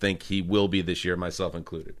people think he will be this year, myself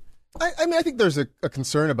included? I mean, I think there's a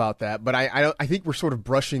concern about that, but I think we're sort of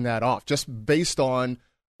brushing that off just based on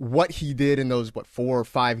what he did in those 4 or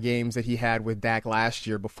 5 games that he had with Dak last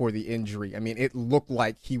year before the injury. I mean, it looked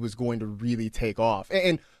like he was going to really take off.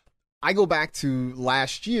 And I go back to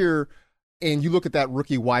last year, and you look at that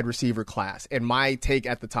rookie wide receiver class, and my take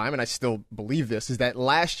at the time, and I still believe this, is that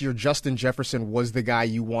last year Justin Jefferson was the guy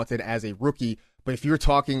you wanted as a rookie. But if you're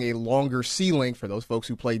talking a longer ceiling, for those folks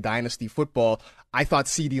who play dynasty football, I thought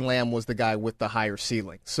CeeDee Lamb was the guy with the higher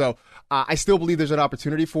ceiling. So I still believe there's an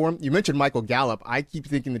opportunity for him. You mentioned Michael Gallup. I keep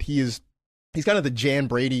thinking that he's kind of the Jan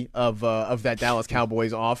Brady of that Dallas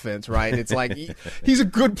Cowboys offense, right? It's like he's a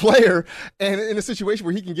good player, and in a situation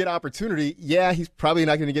where he can get opportunity, he's probably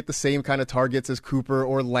not going to get the same kind of targets as Cooper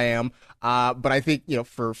or Lamb. But I think,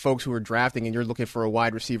 for folks who are drafting and you're looking for a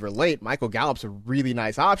wide receiver late, Michael Gallup's a really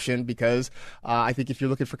nice option because I think if you're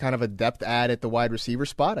looking for kind of a depth add at the wide receiver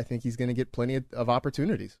spot, I think he's going to get plenty of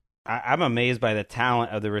opportunities. I'm amazed by the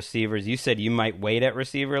talent of the receivers. You said you might wait at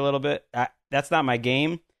receiver a little bit. That's not my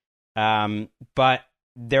game. But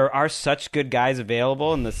there are such good guys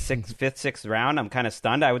available in the 5th, 6th round. I'm kind of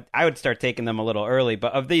stunned. I would start taking them a little early,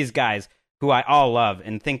 but of these guys who I all love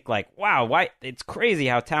and think like, wow, why it's crazy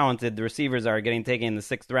how talented the receivers are getting taken in the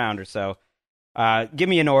 6th round or so. Give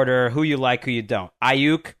me an order, who you like, who you don't.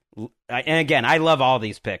 Ayuk, and again, I love all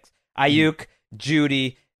these picks. Ayuk,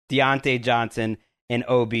 Judy, Deontay Johnson, and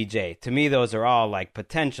OBJ. To me, those are all like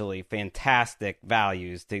potentially fantastic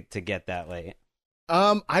values to get that late.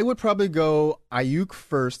 I would probably go Ayuk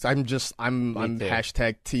first. I'm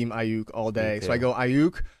hashtag team Ayuk all day. So I go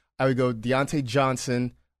Ayuk. I would go Deontay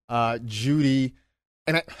Johnson, Judy,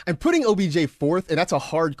 and I'm putting OBJ 4th, and that's a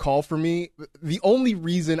hard call for me. The only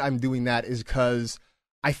reason I'm doing that is because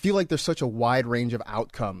I feel like there's such a wide range of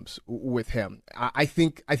outcomes with him. I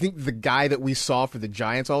think the guy that we saw for the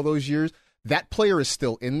Giants all those years, that player is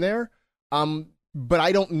still in there. But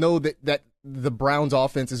I don't know that the Browns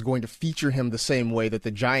offense is going to feature him the same way that the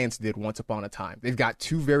Giants did once upon a time. They've got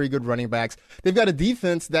 2 very good running backs. They've got a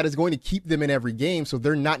defense that is going to keep them in every game, so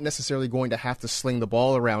they're not necessarily going to have to sling the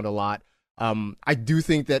ball around a lot. I do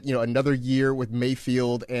think that, another year with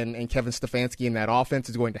Mayfield and Kevin Stefanski in that offense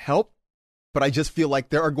is going to help, but I just feel like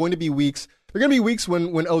there are going to be weeks are going to be weeks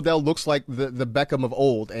when Odell looks like the Beckham of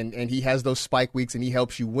old, and he has those spike weeks and he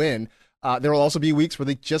helps you win. There will also be weeks where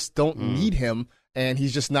they just don't need him, and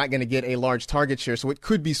he's just not going to get a large target share. So it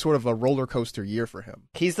could be sort of a roller coaster year for him.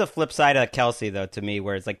 He's the flip side of Kelsey, though, to me,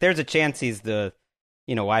 where it's like there's a chance he's the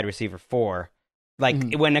wide receiver 4.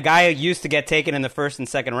 Like when a guy used to get taken in the first and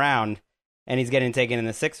second round, and he's getting taken in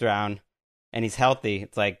the 6th round, and he's healthy,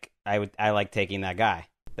 it's like I like taking that guy.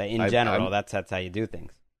 That in general, that's how you do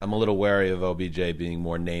things. I'm a little wary of OBJ being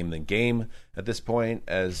more name than game at this point,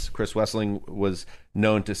 as Chris Wessling was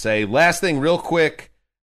known to say. Last thing, real quick,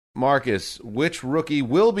 Marcus, which rookie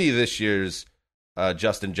will be this year's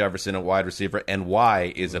Justin Jefferson at wide receiver, and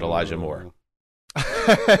why is it Elijah Moore?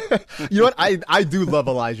 You know what? I do love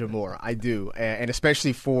Elijah Moore. I do. And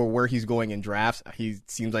especially for where he's going in drafts, he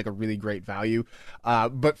seems like a really great value.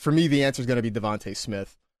 But for me, the answer is going to be Devontae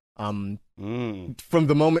Smith. From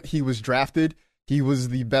the moment he was drafted, he was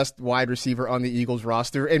the best wide receiver on the Eagles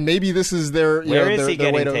roster, and maybe this is their Where is he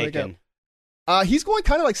their way getting to taken? He's going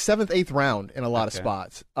kind of like 7th, 8th round in a lot of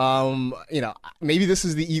spots. Maybe this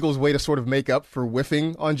is the Eagles' way to sort of make up for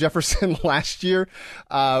whiffing on Jefferson last year.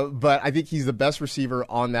 But I think he's the best receiver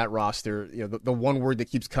on that roster. The one word that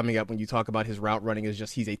keeps coming up when you talk about his route running is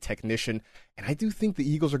just he's a technician. And I do think the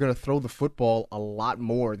Eagles are going to throw the football a lot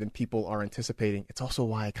more than people are anticipating. It's also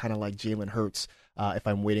why I kind of like Jalen Hurts. If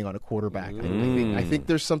I'm waiting on a quarterback, I think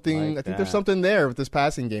there's something. I think there's something there with this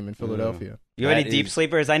passing game in Philadelphia. You have any deep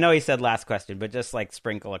sleepers? I know he said last question, but just like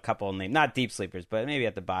sprinkle a couple of names, not deep sleepers, but maybe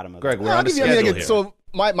at the bottom of Greg, we're on the schedule here. So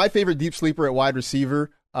my favorite deep sleeper at wide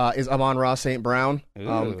receiver is Amon-Ra St. Brown.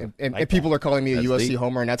 And people are calling me a USC deep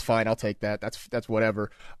homer, and that's fine. I'll take that. That's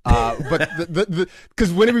whatever. But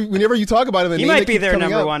because whenever you talk about him, he might be their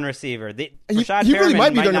number one receiver. He really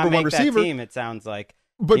might be their number one receiver. Team, it sounds like.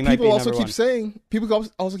 But people also keep saying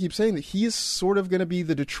that he is sort of going to be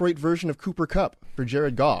the Detroit version of Cooper Kupp for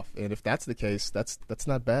Jared Goff, and if that's the case, that's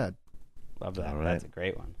not bad. Love that. Right. That's a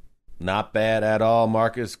great one. Not bad at all.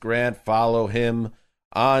 Marcus Grant, follow him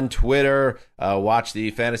on Twitter. Watch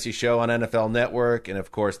the Fantasy Show on NFL Network, and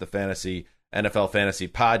of course the NFL Fantasy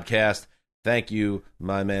Podcast. Thank you,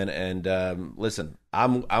 my man. And listen,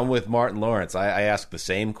 I'm with Martin Lawrence. I ask the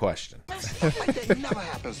same question. Man, stuff like that never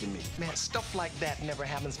happens to me. Man, stuff like that never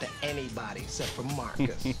happens to anybody except for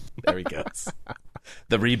Marcus. There he goes.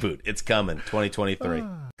 The reboot. It's coming. 2023.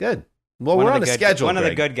 Good. Well, we're on a schedule. One of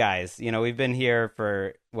the good guys. We've been here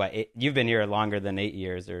for what? You've been here longer than 8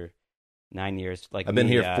 years or 9 years. Like I've been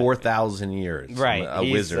here 4,000 years. Right. I'm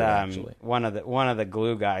a wizard, actually. One of the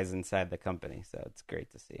glue guys inside the company. So it's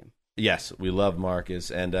great to see him. Yes, we love Marcus.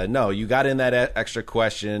 And no, you got in that extra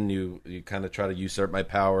question. You kind of try to usurp my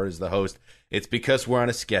power as the host. It's because we're on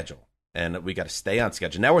a schedule, and we got to stay on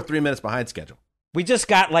schedule. Now we're 3 minutes behind schedule. We just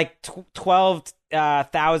got like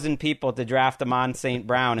 12,000 people to draft Amon St.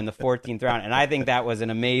 Brown in the 14th round, and I think that was an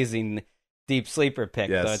amazing deep sleeper pick.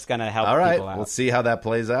 Yes. So it's going to help people out. We'll see how that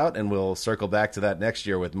plays out, and we'll circle back to that next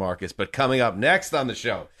year with Marcus. But coming up next on the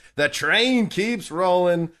show, the train keeps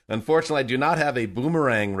rolling. Unfortunately, I do not have a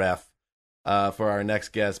boomerang ref for our next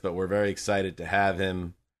guest, but we're very excited to have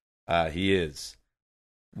him. He is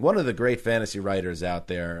one of the great fantasy writers out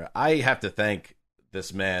there. I have to thank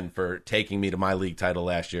this man for taking me to my league title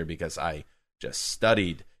last year because I just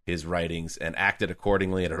studied his writings and acted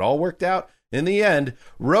accordingly, and it all worked out in the end.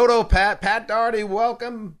 Pat Doherty,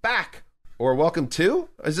 welcome back. Or welcome to?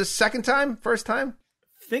 Is this second time? First time?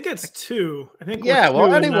 I think it's 2. I think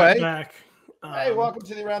anyway. Back. Hey, welcome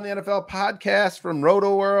to the Around the NFL podcast from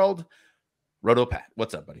Roto World. Roto Pat,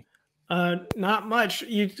 what's up, buddy? Not much.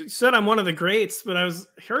 You said I'm one of the greats, but I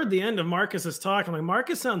heard the end of Marcus's talk. I'm like,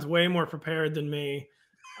 Marcus sounds way more prepared than me.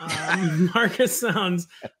 Marcus sounds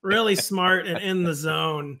really smart and in the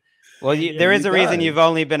zone. Well, there is a reason you've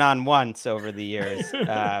only been on once over the years,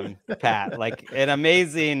 Pat. Like an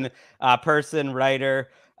amazing person, writer,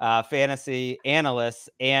 fantasy analyst,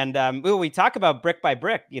 and we talk about brick by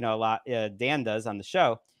brick. A lot. Dan does on the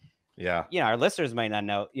show. Yeah. Our listeners might not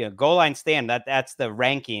know. Goal Line Stand. That's the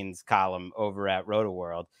rankings column over at Roto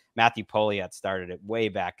World. Matthew Poliat started it way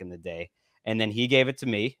back in the day, and then he gave it to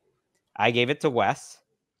me. I gave it to Wes.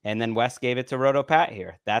 And then Wes gave it to Roto Pat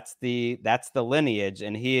here. That's the lineage,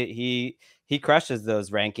 and he crushes those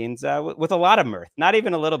rankings with a lot of mirth. Not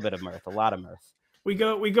even a little bit of mirth, a lot of mirth. We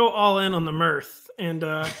go all in on the mirth, and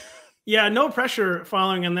no pressure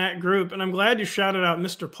following in that group. And I'm glad you shouted out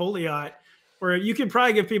Mr. Poliat, where you could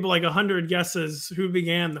probably give people like 100 guesses who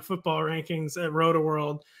began the football rankings at Roto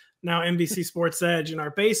World, now NBC Sports Edge, and our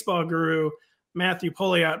baseball guru Matthew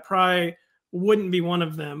Poliat probably wouldn't be one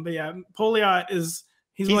of them. But yeah, Poliat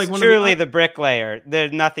He's He's like one truly of the bricklayer.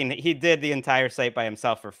 There's nothing. He did the entire site by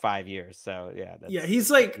himself for 5 years. So yeah, he's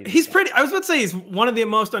pretty. I was about to say he's one of the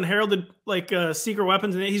most unheralded like secret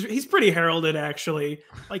weapons, and he's pretty heralded actually.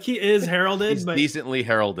 Like he is heralded, He's but decently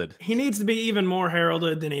heralded. he needs to be even more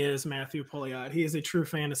heralded than he is Matthew Pouliot. He is a true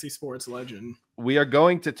fantasy sports legend. We are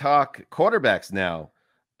going to talk quarterbacks now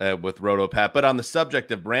with RotoPat, but on the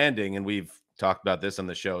subject of branding, and we've talked about this on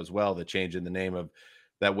the show as well, the change in the name of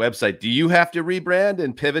that website. Do you have to rebrand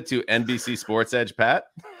and pivot to NBC Sports Edge, Pat?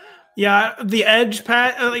 Yeah, the Edge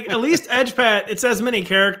Pat, like at least Edge Pat, it says many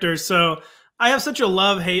characters. So I have such a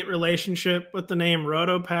love-hate relationship with the name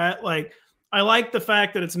RotoPat. Like I like the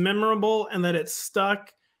fact that it's memorable and that it's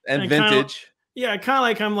stuck. And vintage.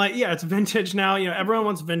 It's vintage now. You know, everyone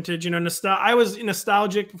wants vintage. You know, I was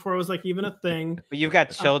nostalgic before it was like even a thing. But you've got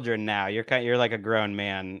children now. You're like a grown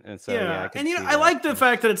man, and so I like the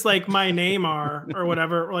fact that it's like my name or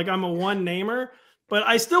whatever. Like I'm a one namer, but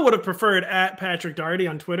I still would have preferred at Patrick Doherty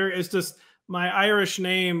on Twitter. It's just my Irish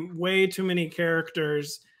name, way too many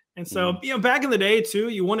characters. And so, back in the day too,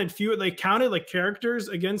 you wanted fewer. They counted like characters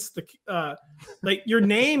against the, like your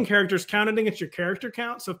name characters counted against your character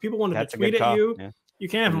count. So if people wanted to tweet at you, you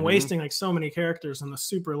can't have them wasting like so many characters on the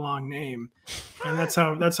super long name. And that's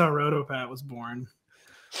how RotoPat was born.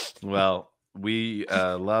 Well, we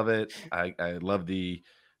love it. I love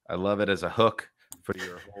it as a hook for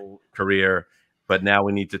your whole career. But now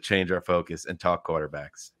we need to change our focus and talk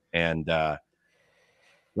quarterbacks. And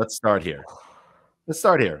let's start here.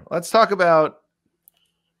 Let's talk about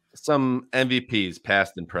some MVPs,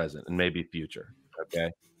 past and present, and maybe future. Okay.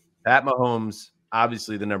 Pat Mahomes,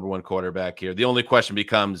 obviously the number one quarterback here. The only question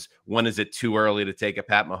becomes, when is it too early to take a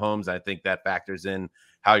Pat Mahomes? I think that factors in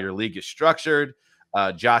how your league is structured.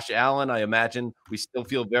 Josh Allen, I imagine we still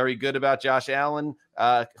feel very good about Josh Allen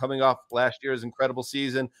coming off last year's incredible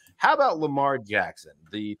season. How about Lamar Jackson,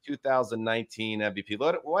 the 2019 MVP?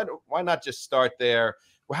 Why not just start there?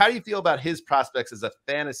 How do you feel about his prospects as a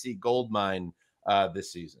fantasy goldmine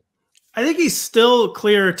this season? I think he's still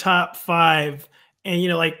clear top 5. And, he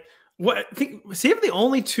have the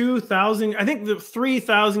only 2,000, I think the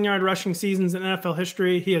 3,000 yard rushing seasons in NFL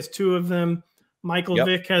history. He has 2 of them. Michael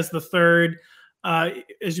Vick has the 3rd.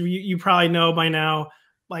 As you probably know by now,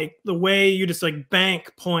 like the way you just like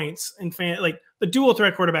bank points and like the dual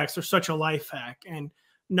threat quarterbacks are such a life hack, and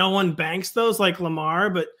no one banks those like Lamar.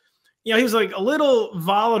 But he was like a little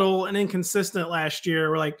volatile and inconsistent last year.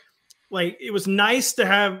 Where like it was nice to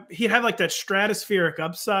have he'd have like that stratospheric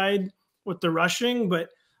upside with the rushing, but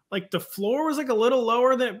like the floor was like a little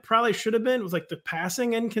lower than it probably should have been. It was like the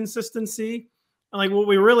passing inconsistency, and like what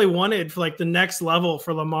we really wanted for like the next level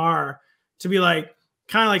for Lamar to be like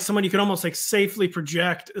kind of like someone you could almost like safely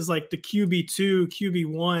project as like the QB2,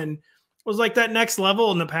 QB1 was like that next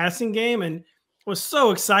level in the passing game. And was so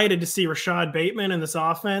excited to see Rashad Bateman in this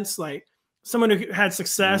offense, like someone who had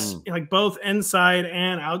success like both inside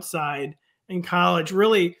and outside in college.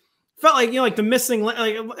 Really felt like, like the missing,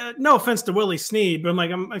 like no offense to Willie Snead, but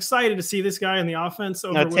I'm excited to see this guy in the offense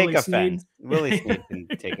over Willie Snead. Willie Snead can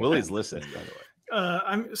take Willie's listening, by the way.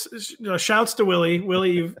 Shouts to Willie.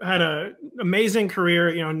 Willie, you've had an amazing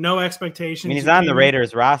career. No expectations. I mean, he's on the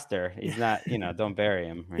Raiders roster. He's not. Don't bury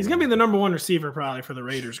him. He's gonna be the number 1 receiver probably for the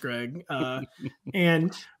Raiders, Greg.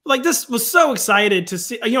 And like this was so excited to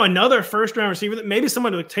see. Another first round receiver that maybe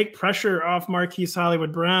someone to take pressure off Marquise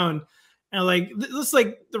Hollywood Brown, and like this,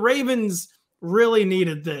 like the Ravens really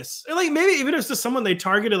needed this. And like maybe even if it's just someone they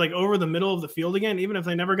targeted like over the middle of the field again, even if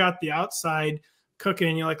they never got the outside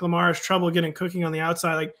cooking, like Lamar has trouble getting cooking on the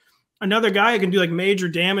outside, like another guy who can do like major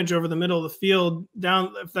damage over the middle of the field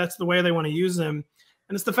down, if that's the way they want to use him.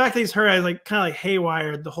 And it's the fact that he's hurt, I like kind of like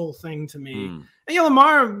haywired the whole thing to me. And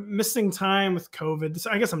Lamar missing time with COVID.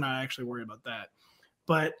 I guess I'm not actually worried about that,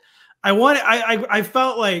 but I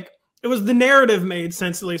felt like it was the narrative made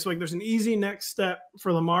sense at least. Like there's an easy next step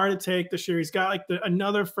for Lamar to take this year. He's got like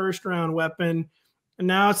another first round weapon, and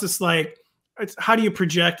now it's just like, how do you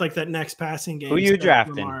project like that next passing game? Who you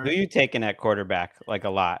drafting? Who you taking at quarterback like a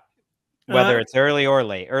lot? Whether it's early or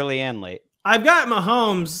late, early and late. I've got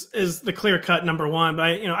Mahomes is the clear cut number 1, but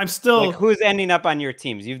I'm still like who's ending up on your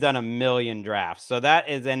teams. You've done a million drafts, so that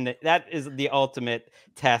is the ultimate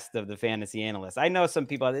test of the fantasy analyst. I know some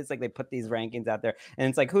people, it's like they put these rankings out there, and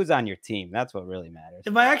it's like who's on your team. That's what really matters.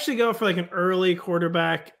 If I actually go for like an early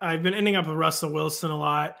quarterback, I've been ending up with Russell Wilson a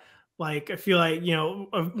lot. Like, I feel like,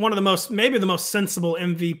 one of the most, maybe the most sensible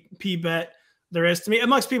MVP bet there is to me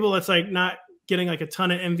amongst people that's like not getting like a ton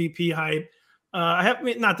of MVP hype.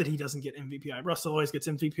 Not that he doesn't get MVP hype. Russell always gets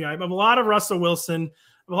MVP hype. I have a lot of Russell Wilson,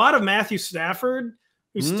 a lot of Matthew Stafford.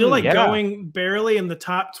 who's still like yeah. going barely in the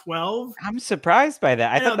top 12. I'm surprised by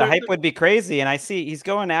that. I thought the hype would be crazy, and I see he's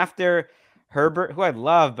going after Herbert, who I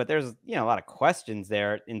love, but there's a lot of questions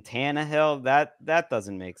there. In Tannehill, that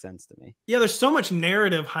doesn't make sense to me. Yeah, there's so much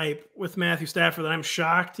narrative hype with Matthew Stafford that I'm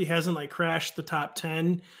shocked he hasn't like crashed the top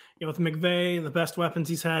 10. With McVay and the best weapons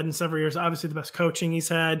he's had in several years, obviously the best coaching he's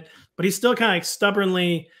had, but he's still kind of like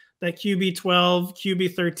stubbornly that QB 12,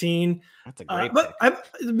 QB 13. That's a great but an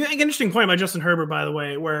interesting point about Justin Herbert, by the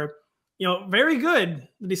way, where, very good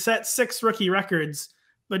that he set 6 rookie records,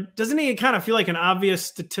 but doesn't he kind of feel like an obvious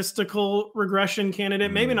statistical regression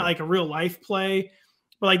candidate? Maybe not like a real life play,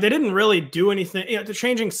 but like they didn't really do anything. To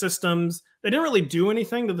changing systems, they didn't really do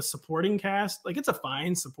anything to the supporting cast. Like it's a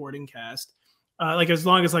fine supporting cast. Like as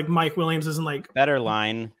long as like Mike Williams isn't like better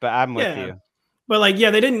line, but I'm with you. But like, they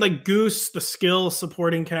didn't like goose the skill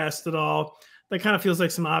supporting cast at all. That kind of feels like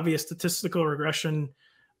some obvious statistical regression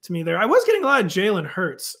to me there. I was getting a lot of Jalen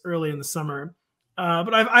Hurts early in the summer,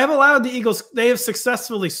 but I've allowed the Eagles. They have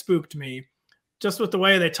successfully spooked me just with the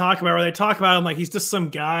way they talk about, where they talk about him like he's just some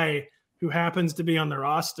guy who happens to be on the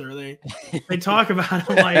roster. They talk about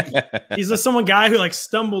him like he's just someone guy who like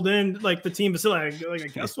stumbled in like the team, but still like I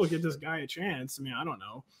guess we'll give this guy a chance. I mean, I don't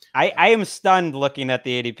know. I am stunned looking at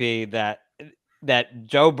the ADP that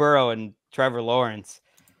Joe Burrow and Trevor Lawrence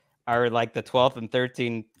are like the 12th and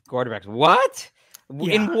 13th quarterbacks. What?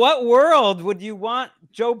 Yeah. In what world would you want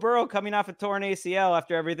Joe Burrow coming off a torn ACL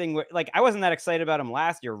after everything? Like I wasn't that excited about him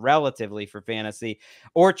last year relatively for fantasy,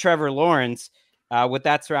 or Trevor Lawrence. With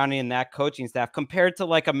that surrounding and that coaching staff compared to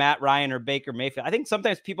like a Matt Ryan or Baker Mayfield. I think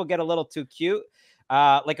sometimes people get a little too cute.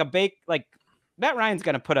 Like Matt Ryan's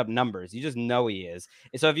going to put up numbers. You just know he is.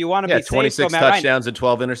 And so if you want to be 26 safe, touchdowns and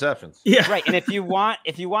 12 interceptions. Yeah. Right. And if you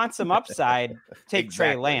want some upside, take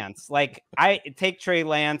Trey Lance. Like I take Trey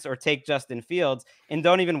Lance or take Justin Fields and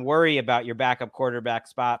don't even worry about your backup quarterback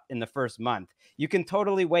spot in the first month. You can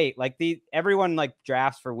totally wait. Like everyone like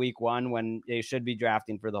drafts for week 1 when they should be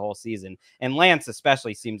drafting for the whole season. And Lance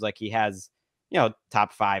especially seems like he has,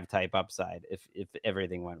 top 5 type upside if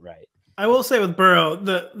everything went right. I will say with Burrow,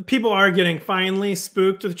 the people are getting finally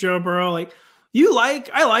spooked with Joe Burrow. Like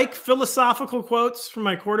I like philosophical quotes from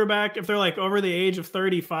my quarterback if they're like over the age of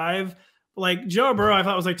 35. Like Joe Burrow, I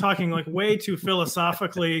thought was like talking like way too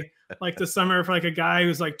philosophically like this summer for like a guy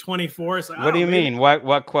who's like 24. So, what do you mean?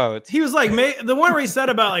 What quotes? He was like, the one where he said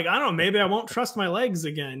about like, I don't know, maybe I won't trust my legs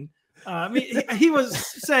again. I mean, he was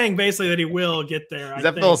saying basically that he will get there. Is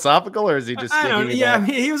that philosophical or is he just? I don't know. Yeah, I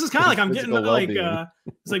mean, he was just kind of like, I'm getting like,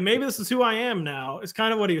 it's like maybe this is who I am now. It's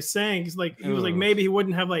kind of what he was saying. He's like, he was like, maybe he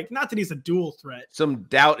wouldn't have like, not that he's a dual threat. Some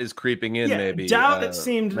doubt is creeping in. Yeah, maybe doubt that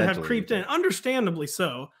seemed to have creeped in, understandably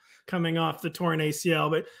so, coming off the torn ACL.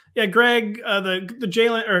 But yeah, Greg, the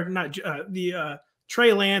Jalen or not the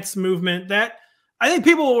Trey Lance movement. That I think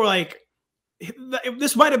people were like,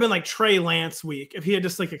 this might have been like Trey Lance week if he had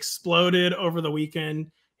just like exploded over the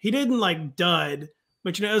weekend. He didn't like dud,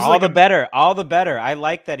 but it was all the better. I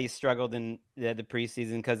like that he struggled in the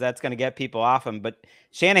preseason because that's going to get people off him. But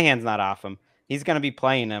Shanahan's not off him. He's going to be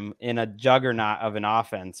playing him in a juggernaut of an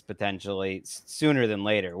offense potentially sooner than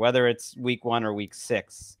later, whether it's week 1 or week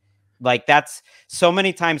 6. Like that's so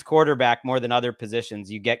many times quarterback more than other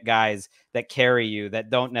positions. You get guys that carry you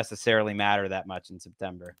that don't necessarily matter that much in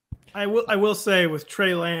September. I will say with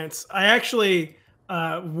Trey Lance, I actually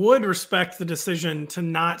would respect the decision to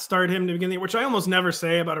not start him to begin the year, which I almost never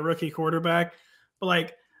say about a rookie quarterback. But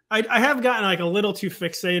like I have gotten like a little too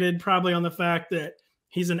fixated probably on the fact that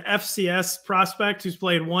he's an FCS prospect who's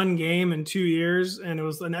played 1 game in 2 years, and it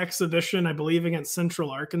was an exhibition, I believe, against Central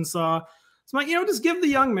Arkansas. So I'm like, just give the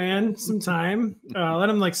young man some time. Let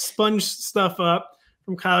him like sponge stuff up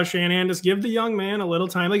from Kyle Shanahan. Just give the young man a little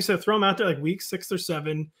time. Like you said, throw him out there like week 6 or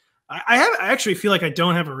 7. I actually feel like I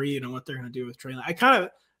don't have a read on what they're going to do with Trey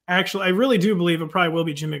Lance. I really do believe it probably will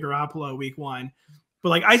be Jimmy Garoppolo week 1. But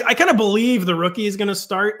like, I kind of believe the rookie is going to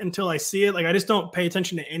start until I see it. Like, I just don't pay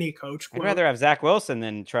attention to any coach quote. I'd rather have Zach Wilson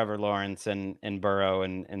than Trevor Lawrence and Burrow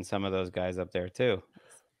and some of those guys up there too.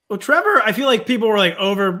 Well, Trevor, I feel like people were like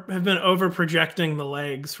have been over projecting the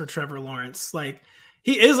legs for Trevor Lawrence. Like,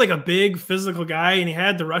 he is like a big physical guy and he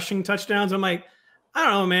had the rushing touchdowns. I'm like, I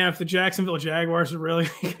don't know, man, if the Jacksonville Jaguars are really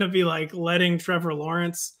going to be like letting Trevor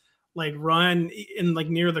Lawrence like run in like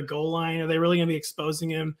near the goal line, are they really going to be exposing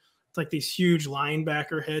him to like these huge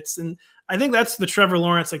linebacker hits? And I think that's the Trevor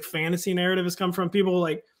Lawrence like fantasy narrative has come from. People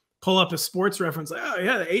like pull up a sports reference like, oh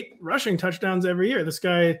yeah, 8 rushing touchdowns every year. This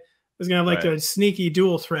guy is going to have like a sneaky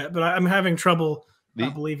dual threat, but I'm having trouble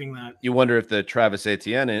believing that. You wonder if the Travis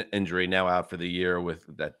Etienne injury, now out for the year with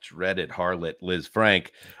that dreaded harlot Liz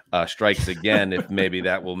Frank, strikes again. If maybe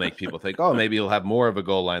that will make people think, oh, maybe he'll have more of a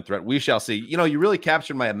goal line threat. We shall see. You know, you really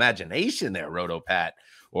captured my imagination there, Roto Pat,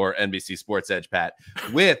 or NBC Sports Edge Pat,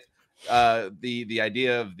 with the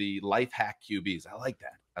idea of the life hack QBs.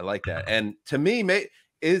 I like that. And to me,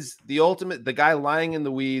 is the ultimate, the guy lying in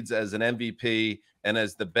the weeds as an MVP and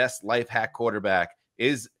as the best life hack quarterback,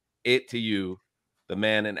 is it to you the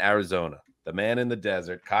man in Arizona, the man in the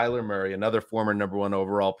desert, Kyler Murray, another former #1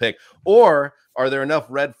 overall pick? Or are there enough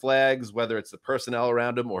red flags, whether it's the personnel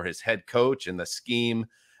around him or his head coach and the scheme,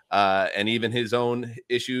 and even his own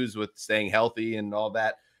issues with staying healthy and all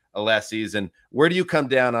that last season? Where do you come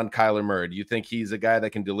down on Kyler Murray? Do you think he's a guy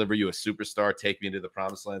that can deliver you a superstar, take me to the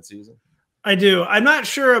promised land season? I do. I'm not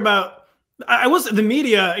sure about. I was the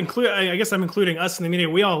media, I guess I'm including us in the media.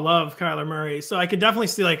 We all love Kyler Murray, so I could definitely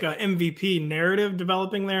see like a MVP narrative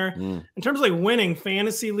developing there. In terms of like winning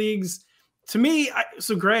fantasy leagues, to me,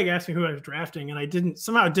 so Greg asked me who I was drafting, and I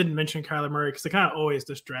didn't mention Kyler Murray because I kind of always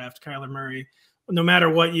just draft Kyler Murray, no matter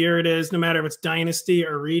what year it is, no matter if it's dynasty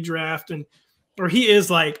or redraft, or he is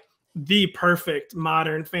like the perfect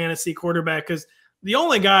modern fantasy quarterback, because the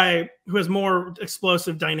only guy who has more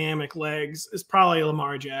explosive dynamic legs is probably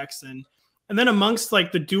Lamar Jackson. And then amongst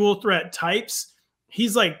like the dual threat types,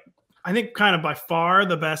 he's like, I think kind of by far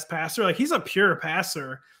the best passer. Like he's a pure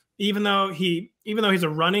passer, even though he's a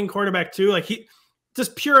running quarterback too. Like he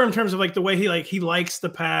just pure in terms of like the way he likes to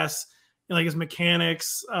pass, you know, like his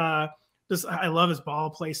mechanics. I love his ball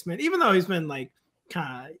placement, even though he's been like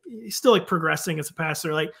he's still like progressing as a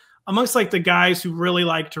passer. Like amongst like the guys who really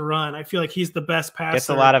like to run, I feel like he's the best passer. Gets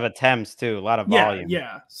a lot of attempts too, a lot of volume.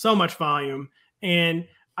 Yeah, so much volume. And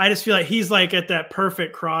I just feel like he's like at that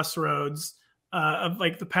perfect crossroads of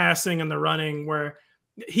like the passing and the running, where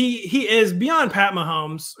he is beyond Pat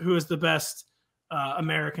Mahomes, who is the best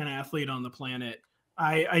American athlete on the planet.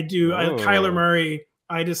 Kyler Murray,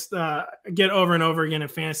 I just get over and over again in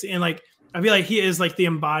fantasy. And like, I feel like he is like the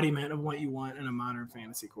embodiment of what you want in a modern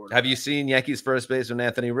fantasy quarterback. Have you seen Yankees first baseman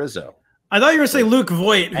Anthony Rizzo? I thought you were going to say Luke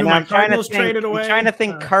Voigt, who my Cardinals traded away. I'm trying to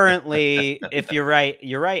think currently if you're right.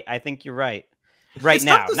 You're right. I think you're right. Right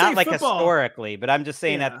now, not like football. Historically, but I'm just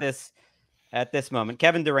saying at this moment,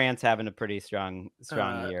 Kevin Durant's having a pretty strong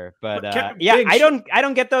year. But I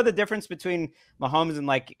don't get though the difference between Mahomes and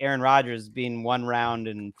like Aaron Rodgers being 1 round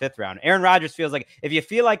and 5th round. Aaron Rodgers feels like if you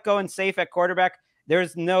feel like going safe at quarterback,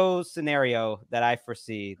 there's no scenario that I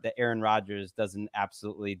foresee that Aaron Rodgers doesn't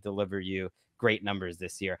absolutely deliver you great numbers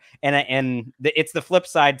this year. And it's the flip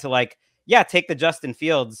side to like, take the Justin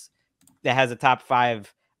Fields that has a top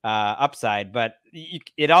 5 upside, but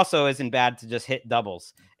it also isn't bad to just hit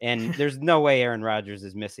doubles. And there's no way Aaron Rodgers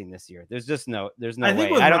is missing this year. There's no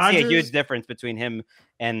way. I don't see a huge difference between him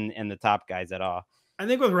and the top guys at all. I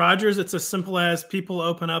think with Rodgers, it's as simple as people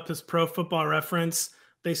open up his Pro Football Reference.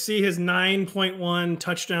 They see his 9.1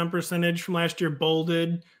 touchdown percentage from last year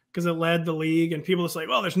bolded because it led the league, and people just like,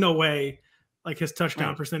 well, there's no way like his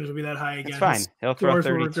touchdown percentage will be that high again. It's fine. He'll throw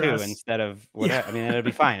 32 instead of whatever. I mean, it'll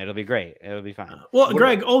be fine. It'll be great. It'll be fine. Well,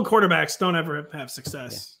 Greg, old quarterbacks don't ever have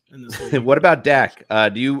success in this league. What about Dak?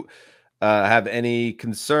 Do you have any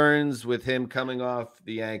concerns with him coming off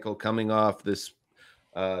the ankle, coming off this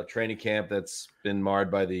training camp that's been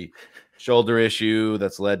marred by the shoulder issue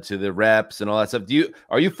that's led to the reps and all that stuff?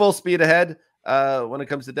 Are you full speed ahead when it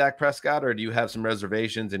comes to Dak Prescott, or do you have some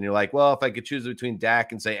reservations and you're like, well, if I could choose between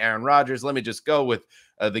Dak and say Aaron Rodgers, let me just go with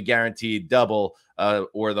the guaranteed double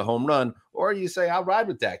or the home run, or you say I'll ride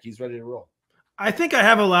with Dak, he's ready to roll? I think I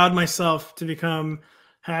have allowed myself to become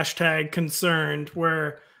 #concerned,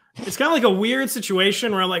 where it's kind of like a weird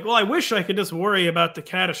situation where I'm like, well, I wish I could just worry about the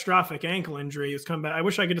catastrophic ankle injury who's come back. I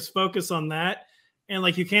wish I could just focus on that. And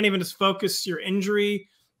like, you can't even just focus your injury,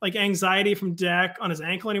 like anxiety from Dak on his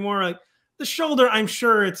ankle anymore. Like the shoulder, I'm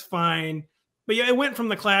sure it's fine. But yeah, it went from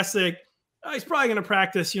the classic, he's probably going to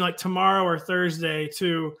practice, like tomorrow or Thursday,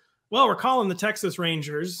 to, well, we're calling the Texas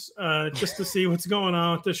Rangers just to see what's going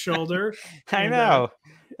on with the shoulder. I know.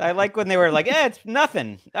 I like when they were like, it's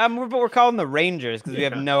nothing. But we're calling the Rangers because we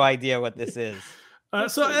have no idea what this is.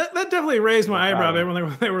 So that definitely raised my eyebrow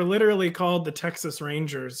when they were literally called the Texas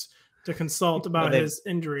Rangers to consult about his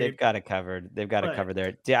injury. They've got it covered. They've got it covered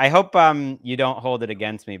there. I hope you don't hold it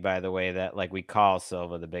against me, by the way, that like we call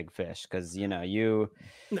Silva the big fish, because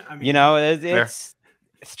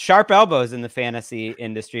it's sharp elbows in the fantasy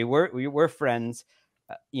industry. We're friends.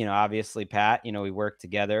 Obviously, Pat. We work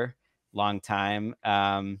together long time.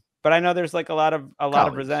 But I know there's like a lot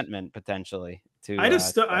of resentment potentially.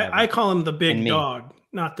 I call him the big dog,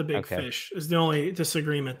 not the big fish. Is the only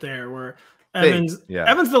disagreement there, where Evan's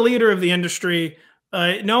the leader of the industry.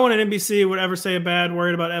 No one at NBC would ever say a bad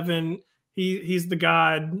word about Evan. He's the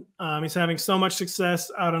god. He's having so much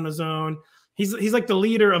success out on his own. He's like the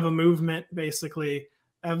leader of a movement, basically.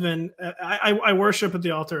 Evan, I worship at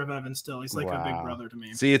the altar of Evan still. He's like a big brother to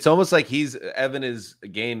me. See, it's almost like Evan is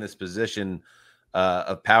gained this position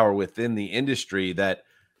of power within the industry that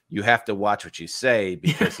you have to watch what you say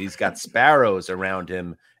because he's got sparrows around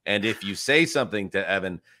him. And if you say something to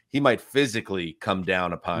Evan, he might physically come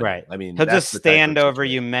down upon you. I mean, he'll just stand over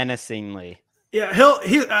you menacingly. Yeah,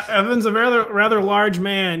 Evan's a rather large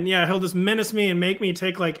man. Yeah, he'll just menace me and make me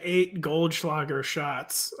take like 8 Goldschlager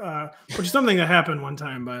shots, which is something that happened one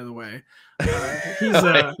time, by the way.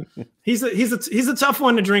 He's a tough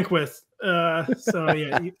one to drink with. So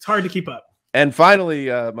yeah, it's hard to keep up. And finally,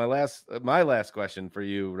 my last question for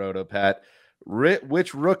you, Roto Pat.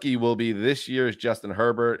 Which rookie will be this year's Justin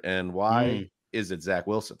Herbert, and why is it Zach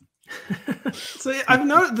Wilson? So I've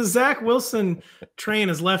noticed the Zach Wilson train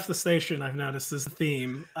has left the station. I've noticed this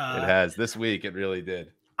theme. It has this week. It really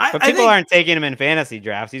did. But people aren't taking him in fantasy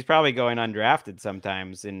drafts. He's probably going undrafted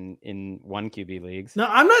sometimes in 1 QB leagues. No,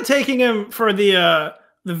 I'm not taking him for the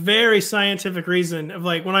very scientific reason of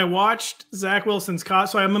like when I watched Zach Wilson's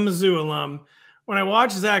so I'm a Mizzou alum. When I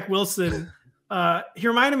watched Zach Wilson, he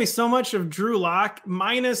reminded me so much of Drew Lock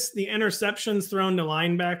minus the interceptions thrown to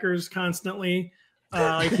linebackers constantly.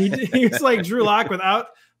 Like he was like Drew Lock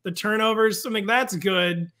without the turnovers. So I mean, that's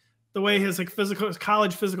good. The way his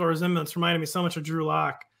college physical resemblance reminded me so much of Drew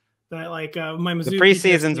Lock that like my Mizzou. The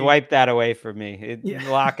preseason's wiped that away for me.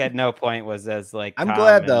 Lock at no point was as like. I'm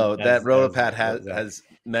glad though that Rotopat has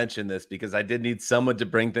mentioned this because I did need someone to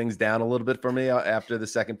bring things down a little bit for me after the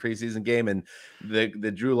second preseason game, and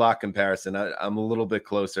the Drew Lock comparison. I'm a little bit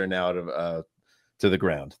closer now to the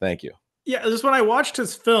ground. Thank you. Yeah, just when I watched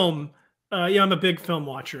his film. I'm a big film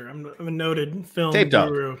watcher. I'm a noted film tape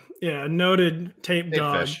guru. Dog. Yeah, noted tape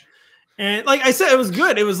dog. Fish. And like I said, it was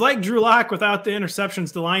good. It was like Drew Lock without the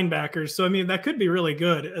interceptions to linebackers. So I mean, that could be really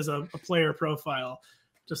good as a player profile.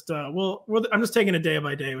 Just I'm just taking it day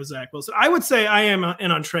by day with Zach Wilson. I would say I am in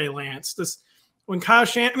on Trey Lance. When Kyle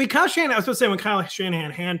Shanahan, I was supposed to say when Kyle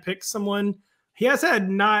Shanahan handpicked someone, he's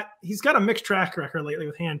got a mixed track record lately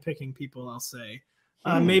with handpicking people. I'll say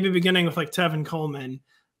maybe beginning with like Tevin Coleman.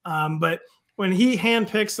 But when he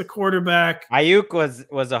handpicks the quarterback, Ayuk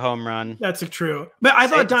was a home run. That's true. But I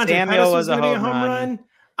thought Dante Pettis was going to be a home run.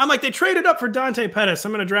 I'm like, they traded up for Dante Pettis.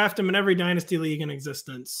 I'm going to draft him in every dynasty league in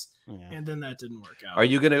existence. Yeah. And then that didn't work out. Are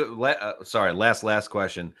you going to last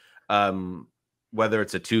question. Whether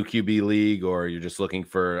it's a 2 QB league or you're just looking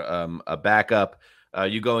for a backup,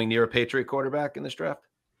 you going near a Patriot quarterback in this draft?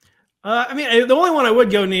 I mean, the only one I would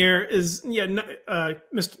go near is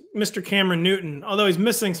Mr. Cameron Newton. Although he's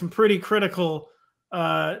missing some pretty critical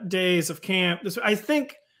days of camp, I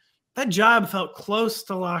think that job felt close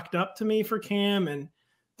to locked up to me for Cam, and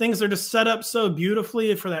things are just set up so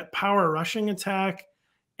beautifully for that power rushing attack.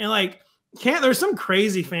 And like, there's some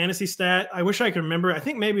crazy fantasy stat. I wish I could remember. I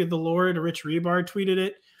think maybe the Lord or Rich Rebar tweeted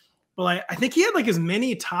it, but I think he had like as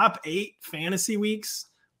many top 8 fantasy weeks.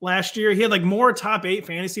 Last year, he had like more top 8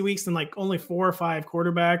 fantasy weeks than like only 4 or 5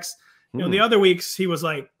 quarterbacks. The other weeks he was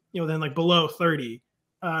like, then like below 30.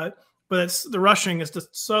 But the rushing is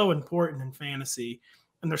just so important in fantasy,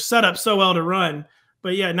 and they're set up so well to run.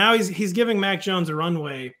 But yeah, now he's giving Mac Jones a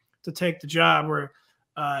runway to take the job where,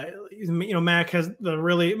 Mac has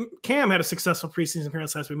Cam had a successful preseason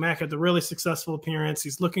appearance last week. Mac had the really successful appearance.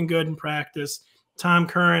 He's looking good in practice. Tom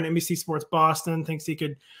Curran, NBC Sports Boston, thinks he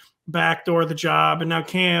could backdoor the job, and now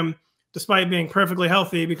Cam, despite being perfectly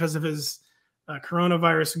healthy because of his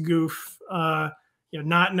coronavirus goof,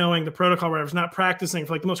 not knowing the protocol, whatever, not practicing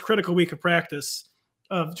for like the most critical week of practice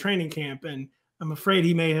of training camp, and I'm afraid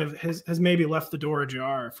he may have has maybe left the door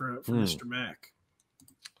ajar for Mr. Mac.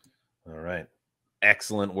 All right,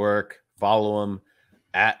 excellent work. Follow him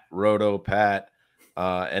at RotoPat,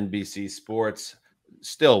 NBC Sports.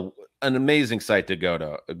 Still an amazing site to go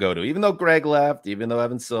to. Even though Greg left, even though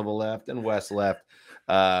Evan Silva left and Wes left,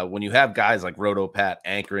 when you have guys like RotoPat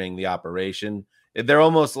anchoring the operation, they're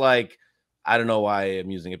almost like, I don't know why I'm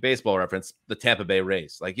using a baseball reference, the Tampa Bay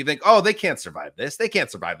Rays. Like you think, oh, they can't survive this. They can't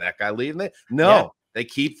survive that guy leaving. They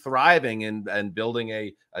keep thriving and building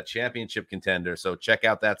a championship contender. So check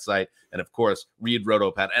out that site. And of course, read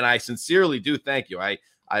RotoPat. And I sincerely do thank you.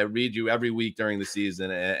 I read you every week during the season,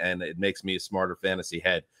 and it makes me a smarter fantasy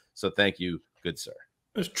head. So thank you, good sir.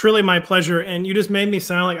 It's truly my pleasure. And you just made me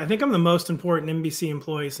sound like I think I'm the most important NBC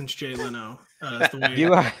employee since Jay Leno. Is the way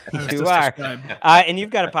You are. I was You just are. described. And you've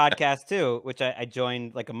got a podcast too, which I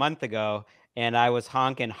joined like a month ago, and I was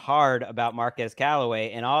honking hard about Marquez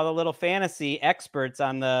Callaway, and all the little fantasy experts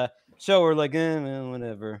on the show were like, well,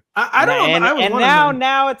 whatever. I don't know. If I was And one of them.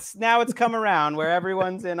 now it's come around where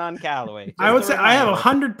everyone's in on Callaway. I would say I have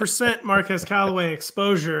reminder. 100% Marquez Callaway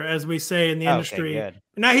exposure, as we say in the industry. Good.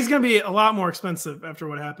 Now he's going to be a lot more expensive after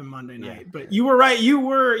what happened Monday night. Yeah. But you were right.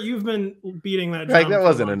 You've been beating that. Greg, drum that for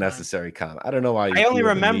wasn't a long time. necessary comment. I don't know why. I only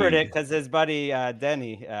remembered it because his buddy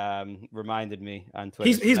Denny reminded me on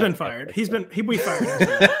Twitter. He's been fired. We fired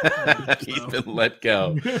him. He's been let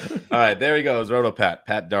go. All right, there he goes, Roto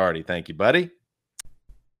Pat Doherty. Thank you, buddy.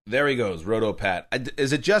 There he goes, Roto Pat.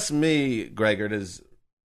 Is it just me, Greg, or does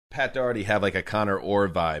Pat Doherty have like a Connor Orr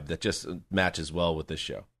vibe that just matches well with this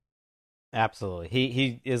show? Absolutely.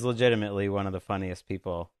 He is legitimately one of the funniest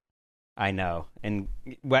people I know. And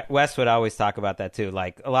Wes would always talk about that too.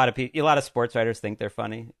 Like a lot of sports writers think they're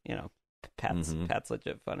funny. You know, Pat's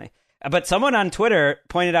legit funny. But someone on Twitter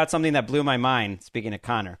pointed out something that blew my mind, speaking of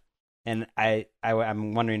Connor. And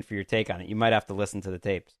I'm wondering for your take on it. You might have to listen to the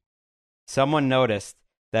tapes. Someone noticed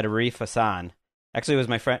that Arif Hassan, actually it was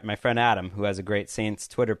my friend Adam, who has a great Saints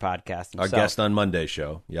Twitter podcast himself. Our guest on Monday's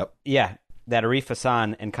show. Yep. Yeah, that Arif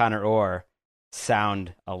Hassan and Connor Orr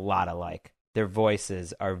sound a lot alike. Their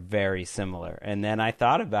voices are very similar. And then I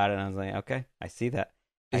thought about it, and I was like, okay, I see that.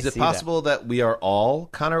 Is it possible that we are all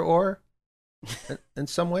Connor Orr in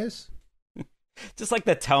some ways? Just like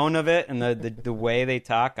the tone of it and the way they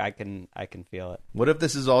talk, I can feel it. What if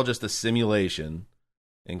this is all just a simulation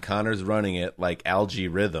and Connor's running it like Algae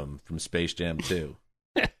Rhythm from Space Jam 2?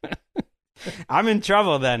 I'm in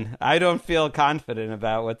trouble then. I don't feel confident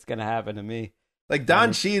about what's going to happen to me. Like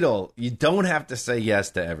Don Cheadle, you don't have to say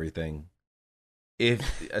yes to everything.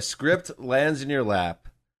 If a script lands in your lap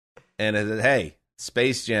and it says, hey,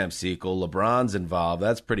 Space Jam sequel, LeBron's involved,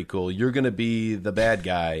 that's pretty cool. You're going to be the bad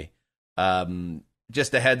guy.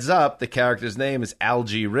 Just a heads up, the character's name is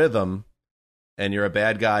Algae Rhythm, and you're a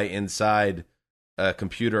bad guy inside a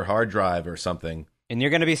computer hard drive or something. And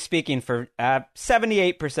you're going to be speaking for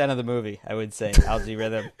 78% of the movie, I would say, Algae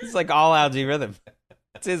Rhythm. It's like all Algae Rhythm.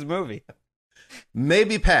 It's his movie.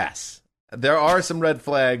 Maybe pass. There are some red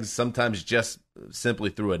flags, sometimes just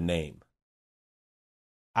simply through a name.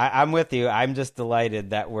 I'm with you. I'm just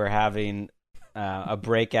delighted that we're having a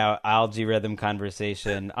breakout Algae Rhythm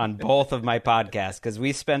conversation on both of my podcasts, because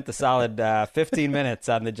we spent the solid 15 minutes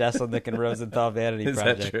on the Jesselnick and Rosenthal Vanity Is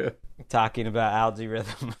Project that true? talking about Algae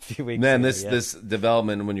Rhythm a few weeks Man, ago. this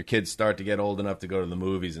development, when your kids start to get old enough to go to the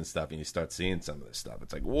movies and stuff, and you start seeing some of this stuff,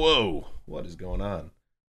 it's like, whoa, what is going on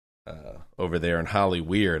over there in Holly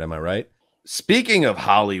Weird? Am I right? Speaking of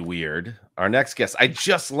Holly Weird, our next guest, I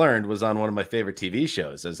just learned, was on one of my favorite TV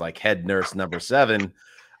shows as like head nurse number 7,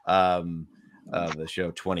 the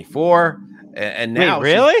show 24. And now,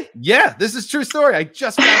 wait, really? Yeah, this is true story. I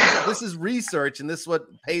just found out. This is research, and this is what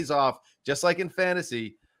pays off. Just like in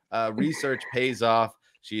fantasy, research pays off.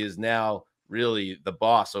 She is now really the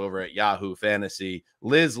boss over at Yahoo Fantasy.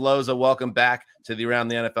 Liz Loza, welcome back to the Around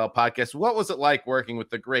the NFL podcast. What was it like working with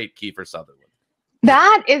the great Kiefer Sutherland?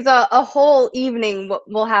 That is a whole evening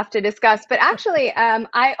we'll have to discuss. But actually,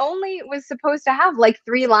 I only was supposed to have like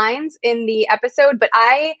 3 lines in the episode, but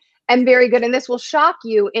I am very good. And this will shock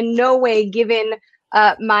you in no way, given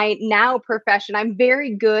my now profession. I'm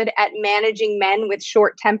very good at managing men with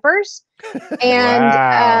short tempers. And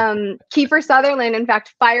Wow. Kiefer Sutherland, in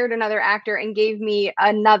fact, fired another actor and gave me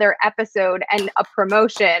another episode and a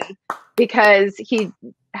promotion because he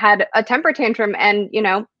had a temper tantrum. And, you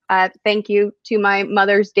know, thank you to my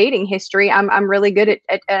mother's dating history, I'm really good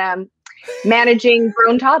at managing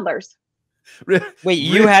grown toddlers. Wait,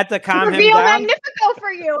 you had to calm him Reveal down? Magnifico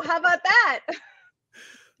for you. How about that?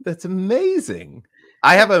 That's amazing.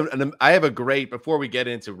 I have a great, before we get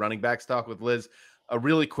into running backs talk with Liz, a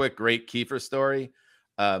really quick, great Kiefer story.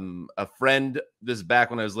 A friend, this is back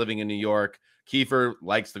when I was living in New York. Kiefer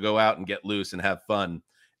likes to go out and get loose and have fun.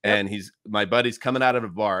 And my buddy's coming out of a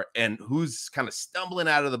bar, and who's kind of stumbling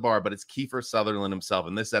out of the bar, but it's Kiefer Sutherland himself.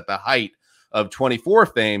 And this is at the height of 24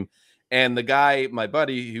 fame. And the guy, my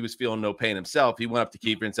buddy, he was feeling no pain himself. He went up to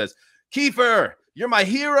Kiefer and says, "Kiefer, you're my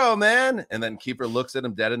hero, man." And then Kiefer looks at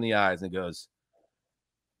him dead in the eyes and goes,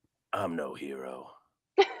 "I'm no hero.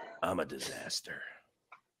 I'm a disaster."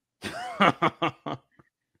 I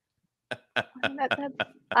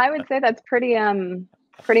would say that's pretty on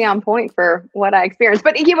point for what I experienced.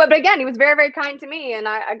 But again, he was very, very kind to me, and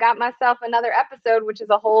I got myself another episode, which is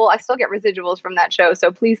I still get residuals from that show.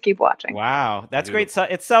 So please keep watching. Wow, that's Beautiful.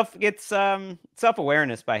 great. It's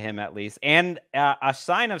self-awareness by him, at least, and a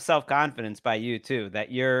sign of self-confidence by you too,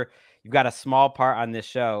 that you're you've got a small part on this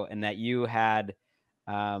show, and that you had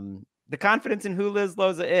the confidence in who Liz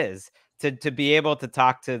Loza is to be able to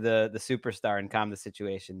talk to the superstar and calm the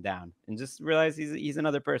situation down, and just realize he's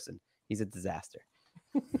another person. He's a disaster.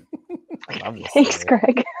 I love this Thanks, story.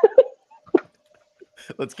 Greg.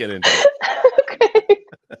 Let's get into it. Okay.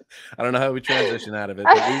 I don't know how we transition out of it,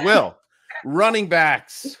 but we will. Running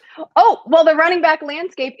backs. Oh, well, the running back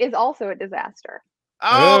landscape is also a disaster.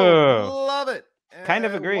 Oh, love it. Kind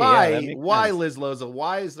of agree. Why? Yeah, that makes Why, sense. Liz Loza?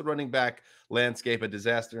 Why is the running back landscape a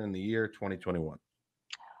disaster in the year 2021?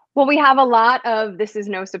 Well, we have a lot of, this is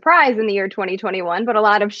no surprise in the year 2021, but a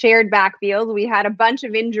lot of shared backfields. We had a bunch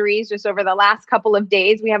of injuries just over the last couple of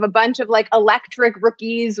days. We have a bunch of like electric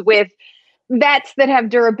rookies with vets that have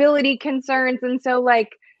durability concerns. And so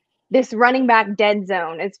like this running back dead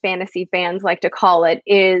zone, as fantasy fans like to call it,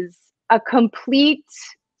 is a complete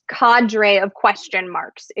cadre of question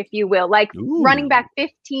marks, if you will. Like running back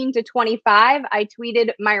 15 to 25, I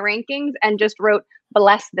tweeted my rankings and just wrote,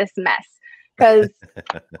 bless this mess, because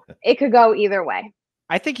it could go either way.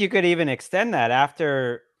 I think you could even extend that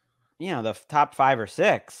after, the top 5 or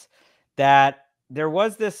 6, that there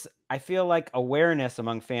was this, I feel like, awareness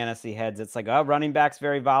among fantasy heads. It's like, oh, running back's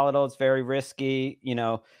very volatile. It's very risky.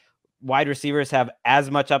 Wide receivers have as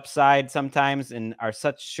much upside sometimes and are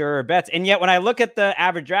such sure bets. And yet when I look at the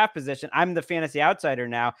average draft position, I'm the fantasy outsider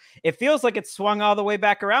now. It feels like it's swung all the way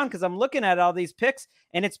back around, because I'm looking at all these picks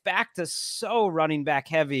and it's back to so running back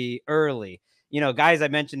heavy early. Guys I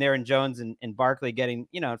mentioned, Aaron Jones and Barkley getting,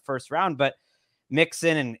 first round, but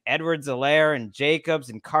Mixon and Edwards-Helaire and Jacobs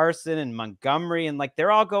and Carson and Montgomery, and like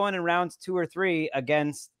they're all going in rounds 2 or 3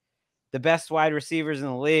 against the best wide receivers in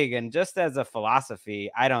the league. And just as a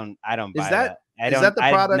philosophy, I don't buy that. Is that the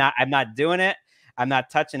product? I'm not doing it. I'm not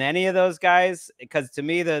touching any of those guys, because to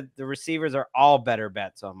me, the receivers are all better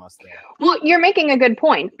bets almost there. Well, you're making a good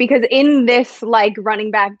point, because in this like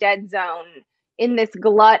running back dead zone, in this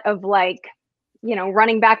glut of like,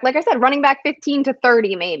 running back, like I said, running back 15 to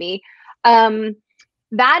 30, maybe,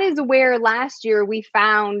 that is where last year we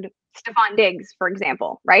found Stephon Diggs, for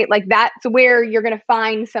example, right? Like that's where you're going to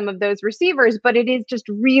find some of those receivers, but it is just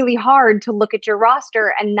really hard to look at your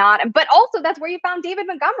roster and not, but also that's where you found David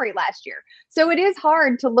Montgomery last year. So it is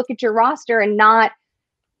hard to look at your roster and not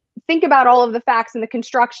think about all of the facts and the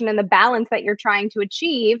construction and the balance that you're trying to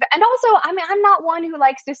achieve. And also, I mean, I'm not one who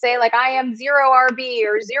likes to say like I am 0 RB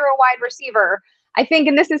or 0 wide receiver. I think,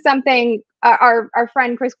 and this is something our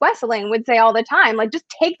friend Chris Wesseling would say all the time, like just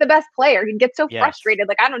take the best player. He'd get so frustrated.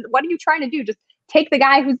 Like, what are you trying to do? Just take the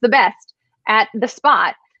guy who's the best at the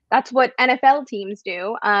spot. That's what NFL teams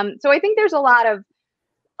do. So I think there's a lot of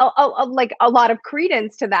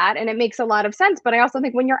credence to that, and it makes a lot of sense. But I also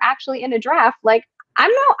think when you're actually in a draft, like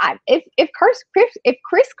if Chris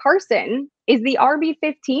Carson is the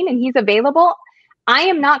RB15 and he's available, I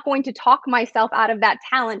am not going to talk myself out of that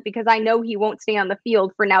talent, because I know he won't stay on the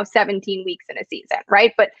field for now 17 weeks in a season,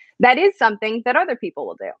 right? But that is something that other people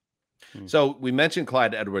will do. So we mentioned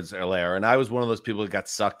Clyde Edwards-Helaire, and I was one of those people who got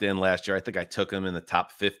sucked in last year. I think I took him in the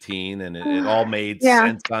top 15, and it all made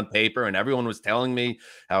sense on paper, and everyone was telling me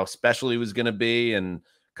how special he was going to be, and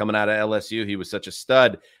coming out of LSU, he was such a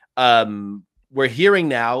stud. We're hearing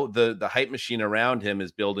now the hype machine around him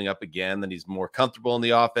is building up again, that he's more comfortable in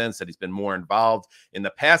the offense, that he's been more involved in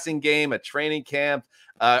the passing game at training camp.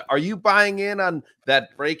 Are you buying in on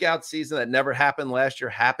that breakout season that never happened last year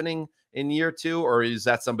happening in year 2, or is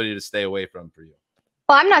that somebody to stay away from for you?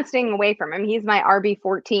 Well, I'm not staying away from him. He's my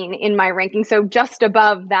RB14 in my ranking. So just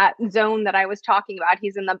above that zone that I was talking about,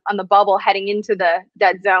 he's on the bubble heading into the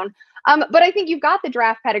dead zone. But I think you've got the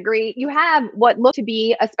draft pedigree. You have what looked to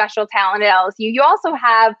be a special talent at LSU. You also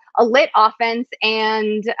have a lit offense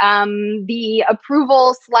and the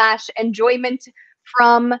approval / enjoyment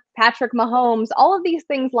from Patrick Mahomes. All of these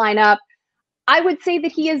things line up. I would say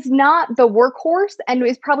that he is not the workhorse and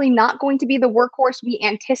is probably not going to be the workhorse we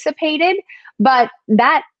anticipated, but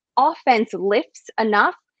that offense lifts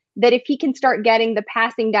enough that if he can start getting the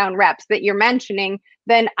passing down reps that you're mentioning,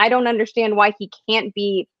 then I don't understand why he can't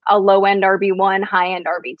be a low-end RB1, high-end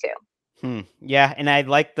RB2. Yeah, and I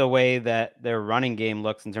like the way that their running game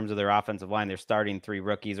looks in terms of their offensive line. They're starting 3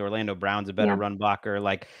 rookies. Orlando Brown's a better run blocker.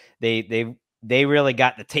 Like they really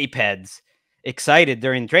got the tape heads excited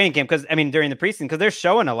during training camp, during the preseason, because they're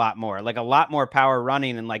showing a lot more power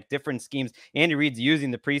running and like different schemes. Andy Reid's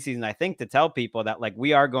using the preseason, I think, to tell people that like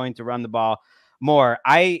we are going to run the ball more.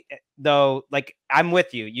 I'm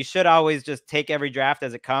with you. You should always just take every draft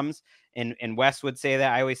as it comes. And Wes would say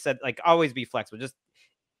that. I always said, like, always be flexible. Just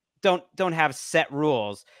don't have set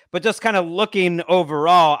rules, but just kind of looking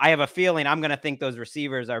overall, I have a feeling I'm going to think those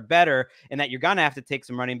receivers are better and that you're going to have to take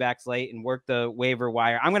some running backs late and work the waiver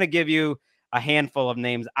wire. I'm going to give you a handful of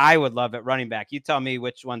names I would love at running back. You tell me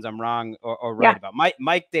which ones I'm wrong or right about.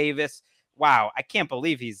 Mike Davis. Wow. I can't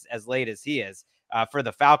believe he's as late as he is for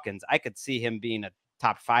the Falcons. I could see him being a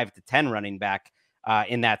top 5 to 10 running back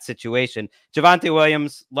in that situation. Javonte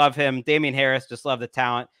Williams, love him. Damian Harris, just love the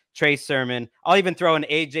talent. Trey Sermon. I'll even throw in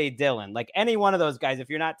AJ Dillon. Like any one of those guys, if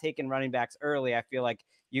you're not taking running backs early, I feel like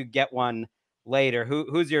you get one later.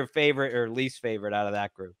 Who's your favorite or least favorite out of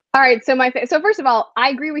that group? All right. So first of all, I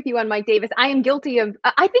agree with you on Mike Davis. I am guilty of,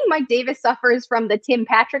 I think Mike Davis suffers from the Tim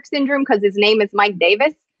Patrick syndrome because his name is Mike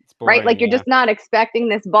Davis, boring, right? Like you're just not expecting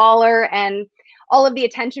this baller, and all of the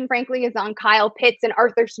attention, frankly, is on Kyle Pitts and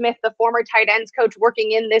Arthur Smith, the former tight ends coach,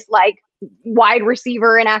 working in this like wide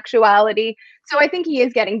receiver in actuality. So I think he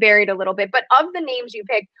is getting buried a little bit. But of the names you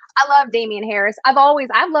picked, I love Damian Harris. I've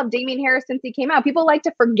loved Damian Harris since he came out. People like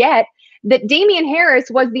to forget that Damian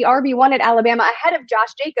Harris was the RB1 at Alabama ahead of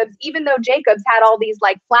Josh Jacobs, even though Jacobs had all these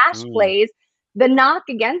like flash plays. The knock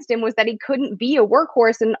against him was that he couldn't be a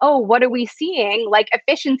workhorse. And what are we seeing? Like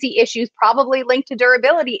efficiency issues, probably linked to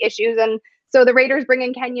durability issues. And so the Raiders bring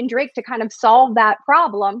in Kenyon Drake to kind of solve that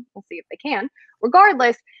problem. We'll see if they can.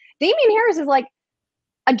 Regardless, Damian Harris is like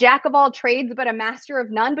a jack of all trades, but a master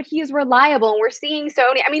of none. But he is reliable. And we're seeing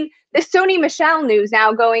Sony. I mean, the Sony Michel news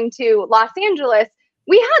now going to Los Angeles.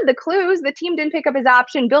 We had the clues. The team didn't pick up his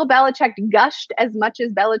option. Bill Belichick gushed as much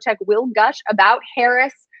as Belichick will gush about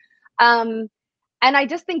Harris. And I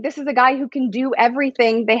just think this is a guy who can do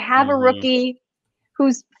everything. They have a rookie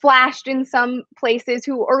who's flashed in some places,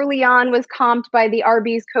 who early on was comped by the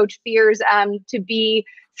RB's Coach Fears to be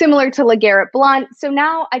similar to LeGarrette Blount. So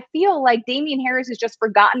now I feel like Damian Harris is just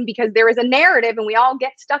forgotten because there is a narrative, and we all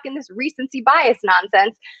get stuck in this recency bias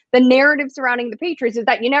nonsense. The narrative surrounding the Patriots is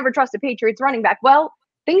that you never trust a Patriots running back. Well,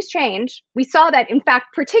 things change. We saw that, in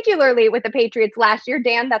fact, particularly with the Patriots last year.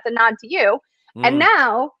 Dan, that's a nod to you. And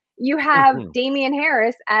now you have Damian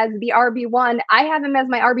Harris as the RB1. I have him as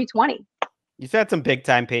my RB20. You've had some big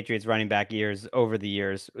time Patriots running back years over the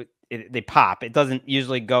years. They pop. It doesn't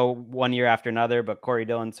usually go one year after another, but Corey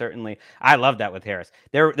Dillon certainly. I love that with Harris.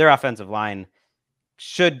 Their offensive line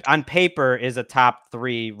should, on paper, is a top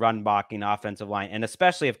 3 run blocking offensive line. And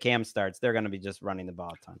especially if Cam starts, they're going to be just running the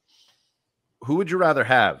ball a ton. Who would you rather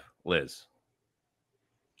have, Liz?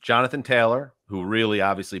 Jonathan Taylor, who really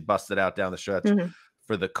obviously busted out down the stretch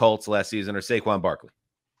for the Colts last season, or Saquon Barkley?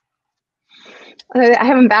 I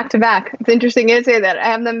have them back to back. It's interesting to say that. I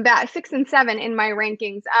have them back 6 and 7 in my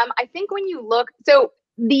rankings. I think when you look, so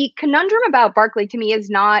the conundrum about Barkley to me is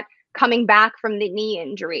not coming back from the knee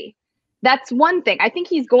injury. That's one thing. I think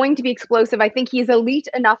he's going to be explosive. I think he's elite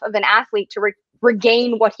enough of an athlete to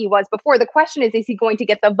regain what he was before. The question is he going to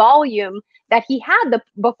get the volume that he had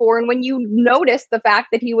before? And when you notice the fact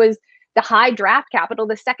that he was the high draft capital,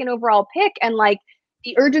 the 2nd overall pick, and like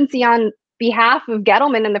the urgency on behalf of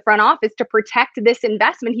Gettleman in the front office to protect this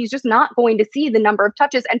investment, he's just not going to see the number of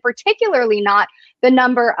touches, and particularly not the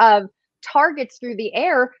number of targets through the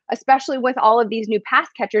air, especially with all of these new pass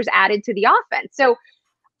catchers added to the offense. So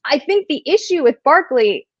I think the issue with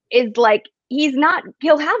Barkley is like,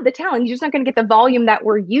 he'll have the talent. He's just not going to get the volume that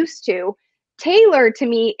we're used to. Taylor, to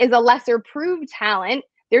me, is a lesser proved talent.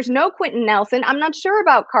 There's no Quentin Nelson. I'm not sure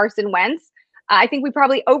about Carson Wentz. I think we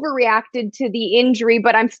probably overreacted to the injury,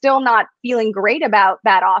 but I'm still not feeling great about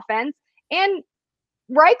that offense. And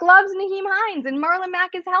Reich loves Naheem Hines, and Marlon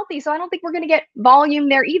Mack is healthy, so I don't think we're going to get volume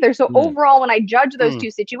there either. So overall, when I judge those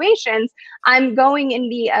two situations, I'm going in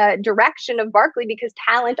the direction of Barkley because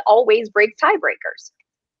talent always breaks tiebreakers.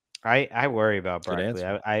 I worry about Barkley.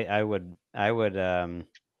 I would.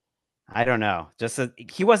 I don't know. Just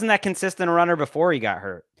he wasn't that consistent a runner before he got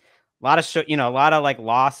hurt. A lot of like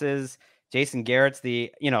losses. Jason Garrett's a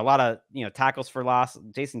lot of tackles for loss.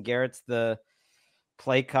 Jason Garrett's the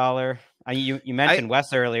play caller. You mentioned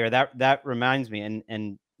Wes earlier. That reminds me,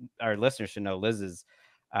 and our listeners should know Liz is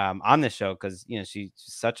on this show because she's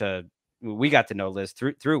such a. We got to know Liz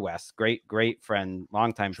through Wes. Great friend,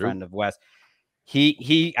 longtime friend of Wes.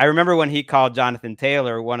 I remember when he called Jonathan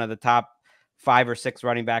Taylor one of the top 5 or 6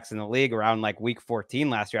 running backs in the league around like week 14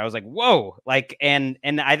 last year. I was like, whoa, and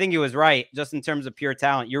I think he was right just in terms of pure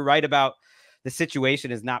talent. You're right about the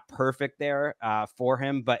situation is not perfect there for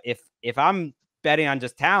him. But if I'm betting on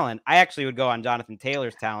just talent, I actually would go on Jonathan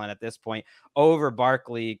Taylor's talent at this point over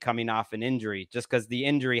Barkley coming off an injury, just because the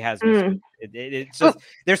injury has it's just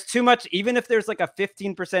there's too much. Even if there's like a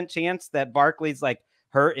 15% chance that Barkley's like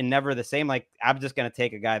hurt and never the same. Like, I'm just going to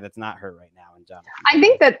take a guy that's not hurt right now. And John, I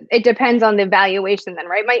think that it depends on the evaluation then,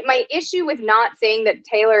 right? My issue with not saying that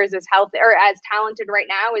Taylor is as healthy or as talented right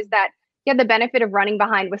now is that he had the benefit of running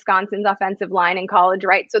behind Wisconsin's offensive line in college,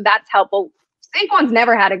 right? So that's helpful. Saquon's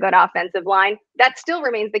never had a good offensive line. That still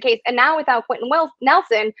remains the case. And now without Quentin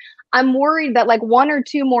Nelson, I'm worried that like 1 or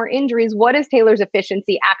 2 more injuries, what does Taylor's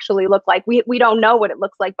efficiency actually look like? We don't know what it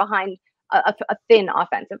looks like behind a thin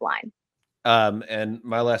offensive line. And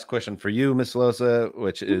my last question for you, Miss Loza,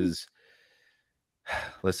 which is,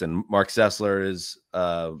 listen, Mark Sessler is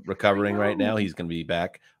recovering right now. He's going to be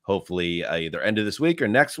back hopefully either end of this week or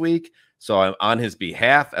next week. So I'm on his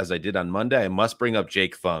behalf, as I did on Monday. I must bring up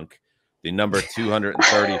Jake Funk, the number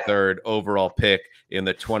 233rd overall pick in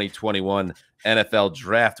the 2021 NFL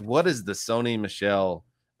draft. What does the Sony Michel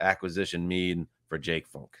acquisition mean for Jake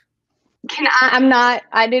Funk?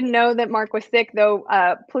 I didn't know that Mark was sick, though.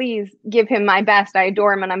 Please give him my best. I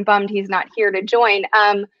adore him, and I'm bummed he's not here to join.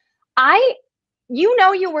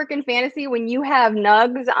 You work in fantasy when you have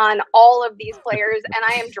nugs on all of these players, and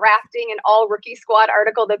I am drafting an all rookie squad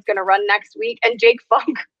article that's going to run next week. And Jake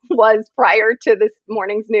Funk was, prior to this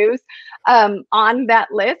morning's news, on that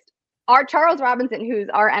list. Our Charles Robinson, who's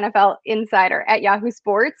our NFL insider at Yahoo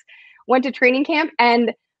Sports, went to training camp,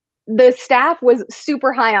 and the staff was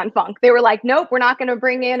super high on Funk. They were like, nope, we're not going to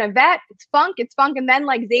bring in a vet. It's Funk. And then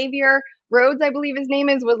like Xavier Rhodes, I believe his name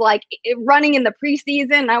is, was like running in the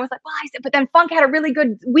preseason. And I was like, well, I said, but then Funk had a really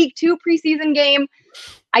good week 2 preseason game.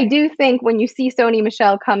 I do think when you see Sony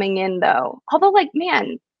Michel coming in, though, although like,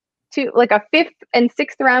 man, to like a 5th and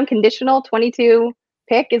 6th round conditional 22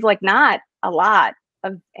 pick is like not a lot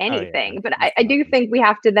of anything. But I do think we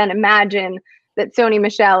have to then imagine that Sony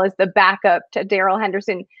Michel is the backup to Darrell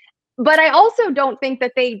Henderson. But I also don't think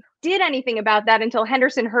that they did anything about that until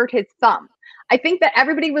Henderson hurt his thumb. I think that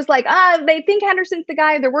everybody was like, they think Henderson's the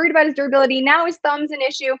guy. They're worried about his durability. Now his thumb's an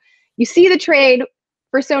issue. You see the trade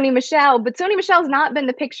for Sony Michel, but Sony Michel's not been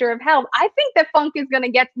the picture of health. I think that Funk is going to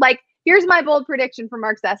get, like, here's my bold prediction for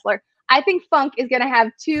Mark Sessler. I think Funk is going to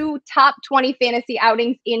have 2 top 20 fantasy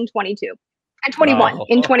outings in 22 and 21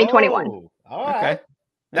 in 2021. All right. Okay.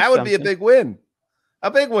 That would be a big win. A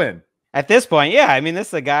big win. At this point, yeah. I mean, this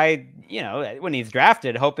is a guy, when he's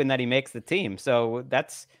drafted, hoping that he makes the team. So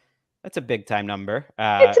that's a big time number.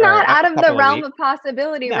 It's not out of the realm of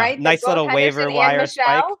possibility, right? Nice little waiver wire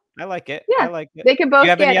spike. I like it. Yeah, I like it. They could both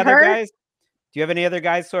get hurt. Guys? Do you have any other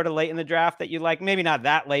guys sort of late in the draft that you like? Maybe not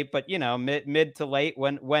that late, but mid to late,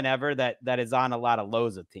 whenever that is on a lot of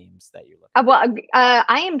Loza teams that you look.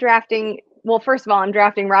 I am drafting. Well, first of all, I'm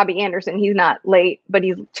drafting Robbie Anderson. He's not late, but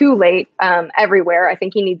he's too late everywhere. I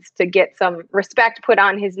think he needs to get some respect put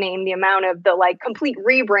on his name. The amount of the complete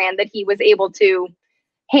rebrand that he was able to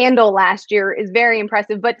handle last year is very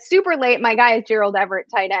impressive, but super late. My guy is Gerald Everett,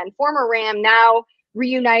 tight end, former Ram, now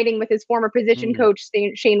reuniting with his former position coach,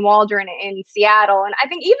 Shane Waldron in Seattle. And I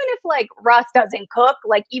think even if Russ doesn't cook,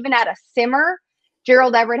 even at a simmer,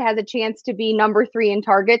 Gerald Everett has a chance to be number 3 in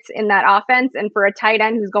targets in that offense. And for a tight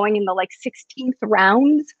end who's going in the 16th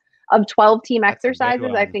rounds of 12-team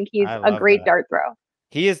exercises, I think he's a great dart throw.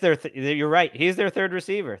 He is you're right. He's their 3rd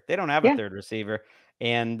receiver. They don't have a 3rd receiver.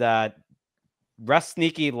 And Russ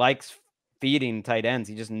Sneaky likes feeding tight ends.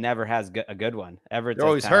 He just never has a good one. Everett's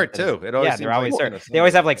always hurt too. They're always hurt. They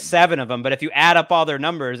always have 7 of them, but if you add up all their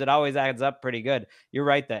numbers, it always adds up pretty good. You're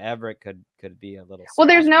right that Everett could be a little. Well,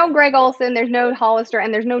 there's no Greg Olsen, there's no Hollister,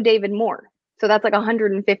 and there's no David Moore. So that's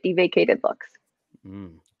 150 vacated looks.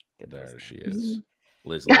 There she is,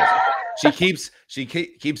 Liz. She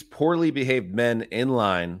keeps poorly behaved men in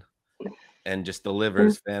line, and just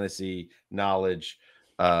delivers fantasy knowledge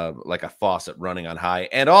like a faucet running on high.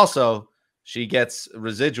 And also, she gets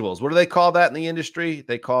residuals. What do they call that in the industry?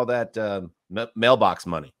 They call that mailbox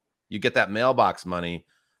money. You get that mailbox money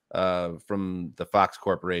from the Fox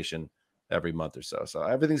Corporation every month or so. So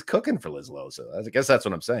everything's cooking for Liz Loza. I guess that's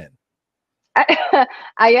what I'm saying.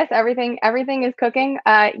 I guess everything is cooking.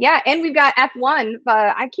 Yeah, and we've got F1.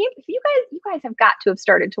 I can't. You guys have got to have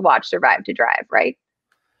started to watch Survive to Drive, right?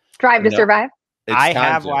 Drive to Survive. I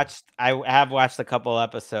have watched a couple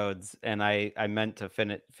episodes, and I meant to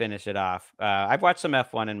finish it off. I've watched some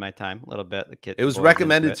F1 in my time, a little bit. It was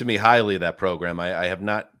recommended to me highly, that program. I have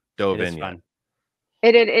not dove in yet.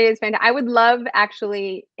 It is fantastic. I would love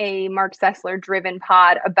actually a Mark Sessler driven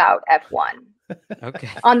pod about F1. Okay.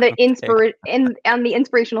 On the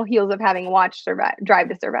inspirational heels of having watched Drive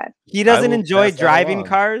to Survive. He doesn't enjoy driving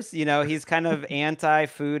cars. He's kind of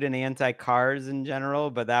anti-food and anti-cars in general,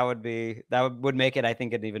 but that would make it, I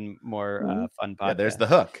think, an even more fun podcast. Yeah, there's the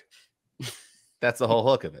hook. That's the whole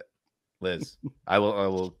hook of it, Liz. I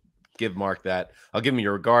will give Mark that. I'll give him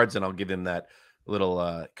your regards, and I'll give him that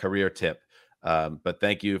little career tip. But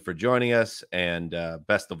thank you for joining us, and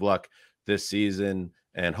best of luck this season,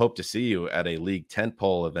 and hope to see you at a League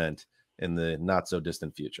tentpole event in the not so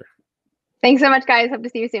distant future. Thanks so much, guys. Hope to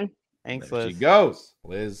see you soon. Thanks, There Liz. she goes,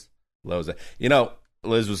 Liz Loza. You know,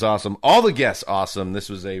 Liz was awesome. All the guests awesome. This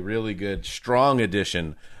was a really good, strong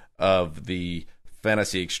edition of the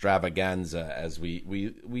Fantasy Extravaganza as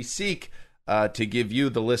we seek to give you,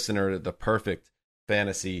 the listener, the perfect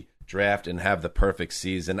fantasy draft and have the perfect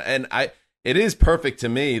season. And it is perfect to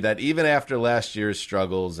me that even after last year's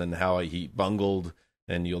struggles and how he bungled,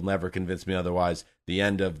 and you'll never convince me otherwise, the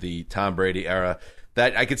end of the Tom Brady era,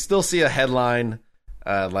 that I could still see a headline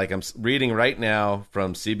like I'm reading right now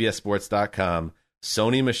from CBSSports.com.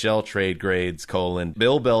 Sony Michel trade grades,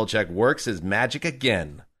 Bill Belichick works his magic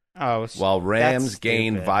again while Rams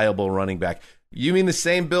gain viable running back. You mean the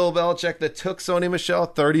same Bill Belichick that took Sony Michel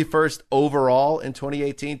 31st overall in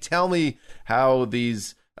 2018? Tell me how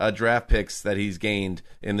these draft picks that he's gained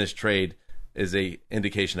in this trade is a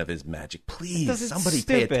indication of his magic. Please, somebody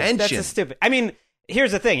pay attention. That's stupid. I mean,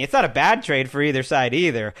 here's the thing. It's not a bad trade for either side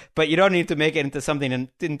either, but you don't need to make it into something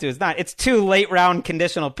into it's not. It's 2 late-round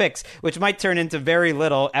conditional picks, which might turn into very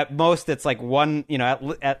little. At most, it's like one,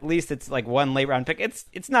 at least it's like 1 late-round pick.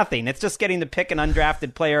 It's nothing. It's just getting to pick an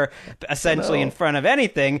undrafted player essentially in front of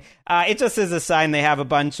anything. It just is a sign they have a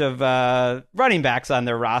bunch of running backs on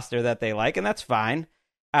their roster that they like, and that's fine.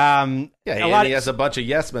 He has a bunch of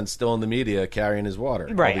yes men still in the media carrying his water.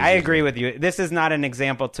 Right, I agree with you. This is not an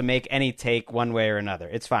example to make any take one way or another.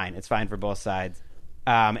 It's fine. It's fine for both sides.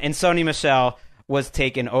 And Sony Michel was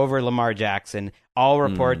taken over Lamar Jackson. All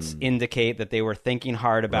reports indicate that they were thinking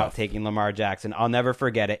hard about taking Lamar Jackson. I'll never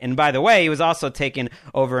forget it. And by the way, he was also taken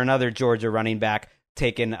over another Georgia running back,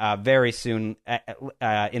 taken very soon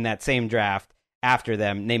in that same draft after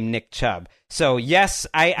them, named Nick Chubb. So yes,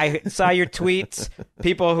 I saw your tweets.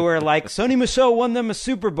 People who are like, Sony Michel won them a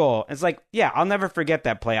Super Bowl. It's like, yeah, I'll never forget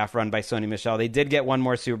that playoff run by Sony Michel. They did get one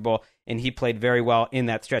more Super Bowl, and he played very well in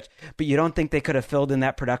that stretch. But you don't think they could have filled in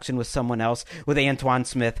that production with someone else, with Antoine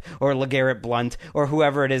Smith or LeGarrette Blount or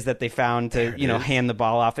whoever it is that they found to, hand the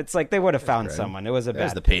ball off? It's like they would have found someone. It was a bad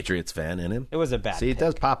There's the Patriots fan in him. It was a bad See, pick. it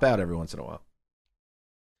does pop out every once in a while.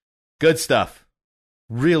 Good stuff.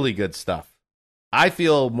 Really good stuff. I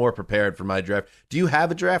feel more prepared for my draft. Do you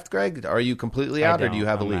have a draft, Greg? Are you completely out, or do you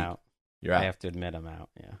have a league? Out. You're out. I have to admit I'm out.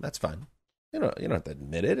 Yeah, that's fine. You don't have to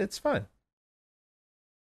admit it. It's fine.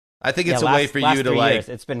 I think it's a way for you to like.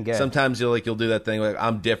 It's been good. Sometimes you'll do that thing like,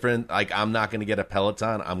 I'm different. Like, I'm not going to get a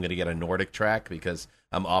Peloton. I'm going to get a Nordic track because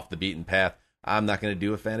I'm off the beaten path. I'm not going to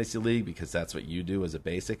do a fantasy league because that's what you do as a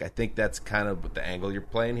basic. I think that's kind of the angle you're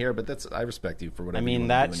playing here, but I respect you for whatever. I mean, you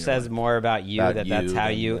that says more about you that's how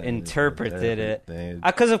you interpreted it.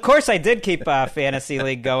 Because of course I did keep a fantasy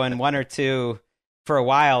league going 1 or 2 for a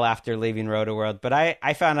while after leaving Roto-World, but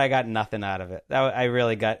I found I got nothing out of it. I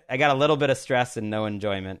got a little bit of stress and no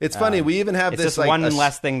enjoyment. It's funny, we even have it's this just one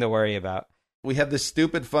less thing to worry about. We have this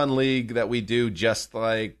stupid fun league that we do just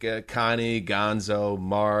like Connie, Gonzo,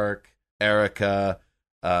 Mark, Erica,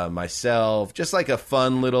 myself, just like a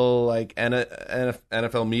fun little like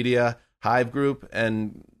NFL media hive group,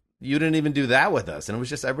 and you didn't even do that with us. And it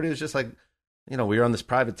was just, everybody was just like, we were on this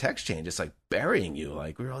private text chain, just like burying you.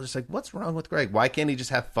 Like, we were all just like, what's wrong with Greg? Why can't he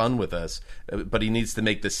just have fun with us? But he needs to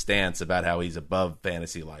make this stance about how he's above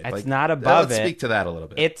fantasy life. It's like, not above let's it. Speak to that a little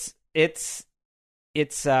bit.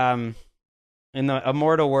 It's in the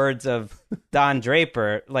immortal words of Don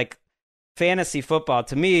Draper, like fantasy football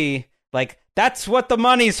to me, like that's what the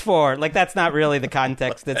money's for. Like that's not really the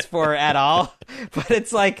context it's for at all. But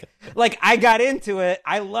it's like I got into it.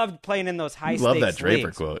 I loved playing in those high stakes leagues. Love that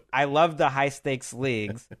Draper quote. I loved the high stakes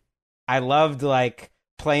leagues. I loved like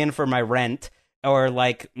playing for my rent or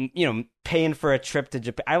like paying for a trip to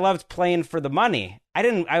Japan. I loved playing for the money.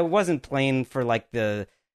 I wasn't playing for like the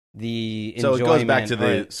enjoyment. So it goes back to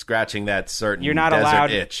the scratching that certain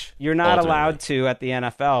desert itch. You're not allowed to at the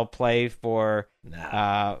NFL play for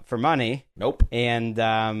money. Nope. And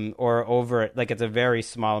or over it, like it's a very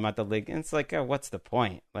small amount of league. And it's like, what's the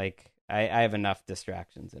point? Like I have enough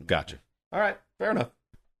distractions. Gotcha. All right, fair enough.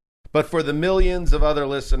 But for the millions of other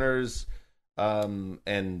listeners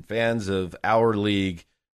and fans of our league,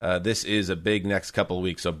 this is a big next couple of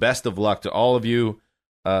weeks. So best of luck to all of you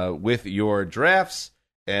with your drafts.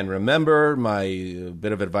 And remember my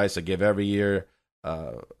bit of advice I give every year.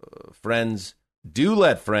 Friends, do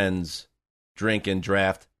let friends drink and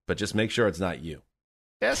draft, but just make sure it's not you.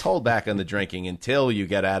 Just hold back on the drinking until you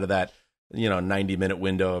get out of that 90-minute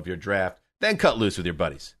window of your draft. Then cut loose with your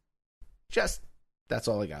buddies. That's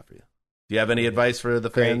all I got for you. Do you have any advice for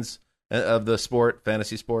the fans of the sport,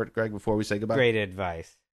 fantasy sport, Greg, before we say goodbye? Great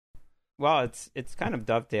advice. Well, it's kind of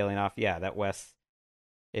dovetailing off, that Wes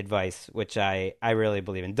advice, which I really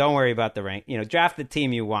believe in. Don't worry about the rank. Draft the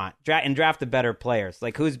team you want. Draft the better players.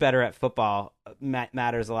 Like, who's better at football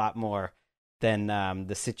matters a lot more than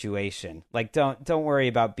the situation. Like, don't worry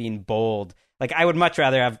about being bold. Like, I would much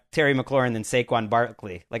rather have Terry McLaurin than Saquon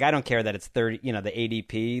Barkley. Like, I don't care that it's 30, the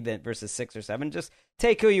ADP versus 6 or 7. Just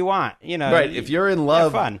take who you want. Right. If you're in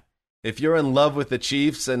love, have fun. If you're in love with the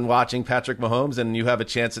Chiefs and watching Patrick Mahomes, and you have a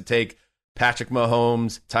chance to take Patrick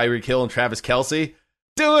Mahomes, Tyreek Hill, and Travis Kelce,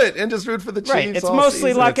 do it and just root for the Chiefs. Right. It's all mostly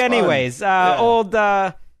season. luck, It's fun. anyways. Yeah.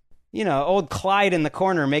 Old Clyde in the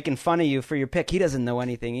corner making fun of you for your pick. He doesn't know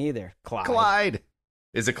anything either. Clyde.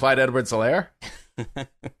 Is it Clyde Edwards-Helaire?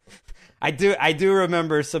 I do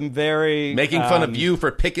remember some very Making fun of you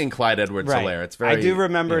for picking Clyde Edwards-Helaire. Right. It's very. I do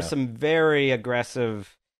remember some very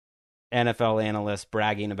aggressive NFL analysts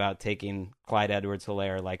bragging about taking Clyde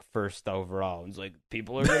Edwards-Helaire like first overall. It's like,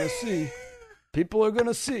 people are gonna see. People are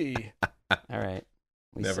gonna see. All right.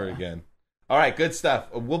 Never again. All right, good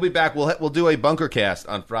stuff. We'll be back. We'll do a bunker cast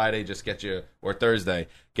on Friday. Just get you, or Thursday,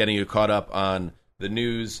 getting you caught up on the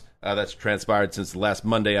news that's transpired since the last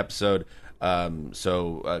Monday episode.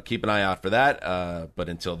 So keep an eye out for that. But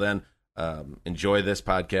until then, enjoy this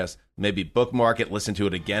podcast. Maybe bookmark it, listen to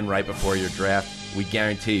it again right before your draft. We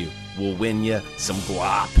guarantee you, we'll win you some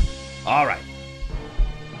guap. All right.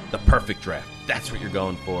 The perfect draft. That's what you're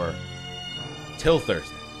going for. Till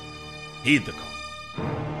Thursday. Heed the call.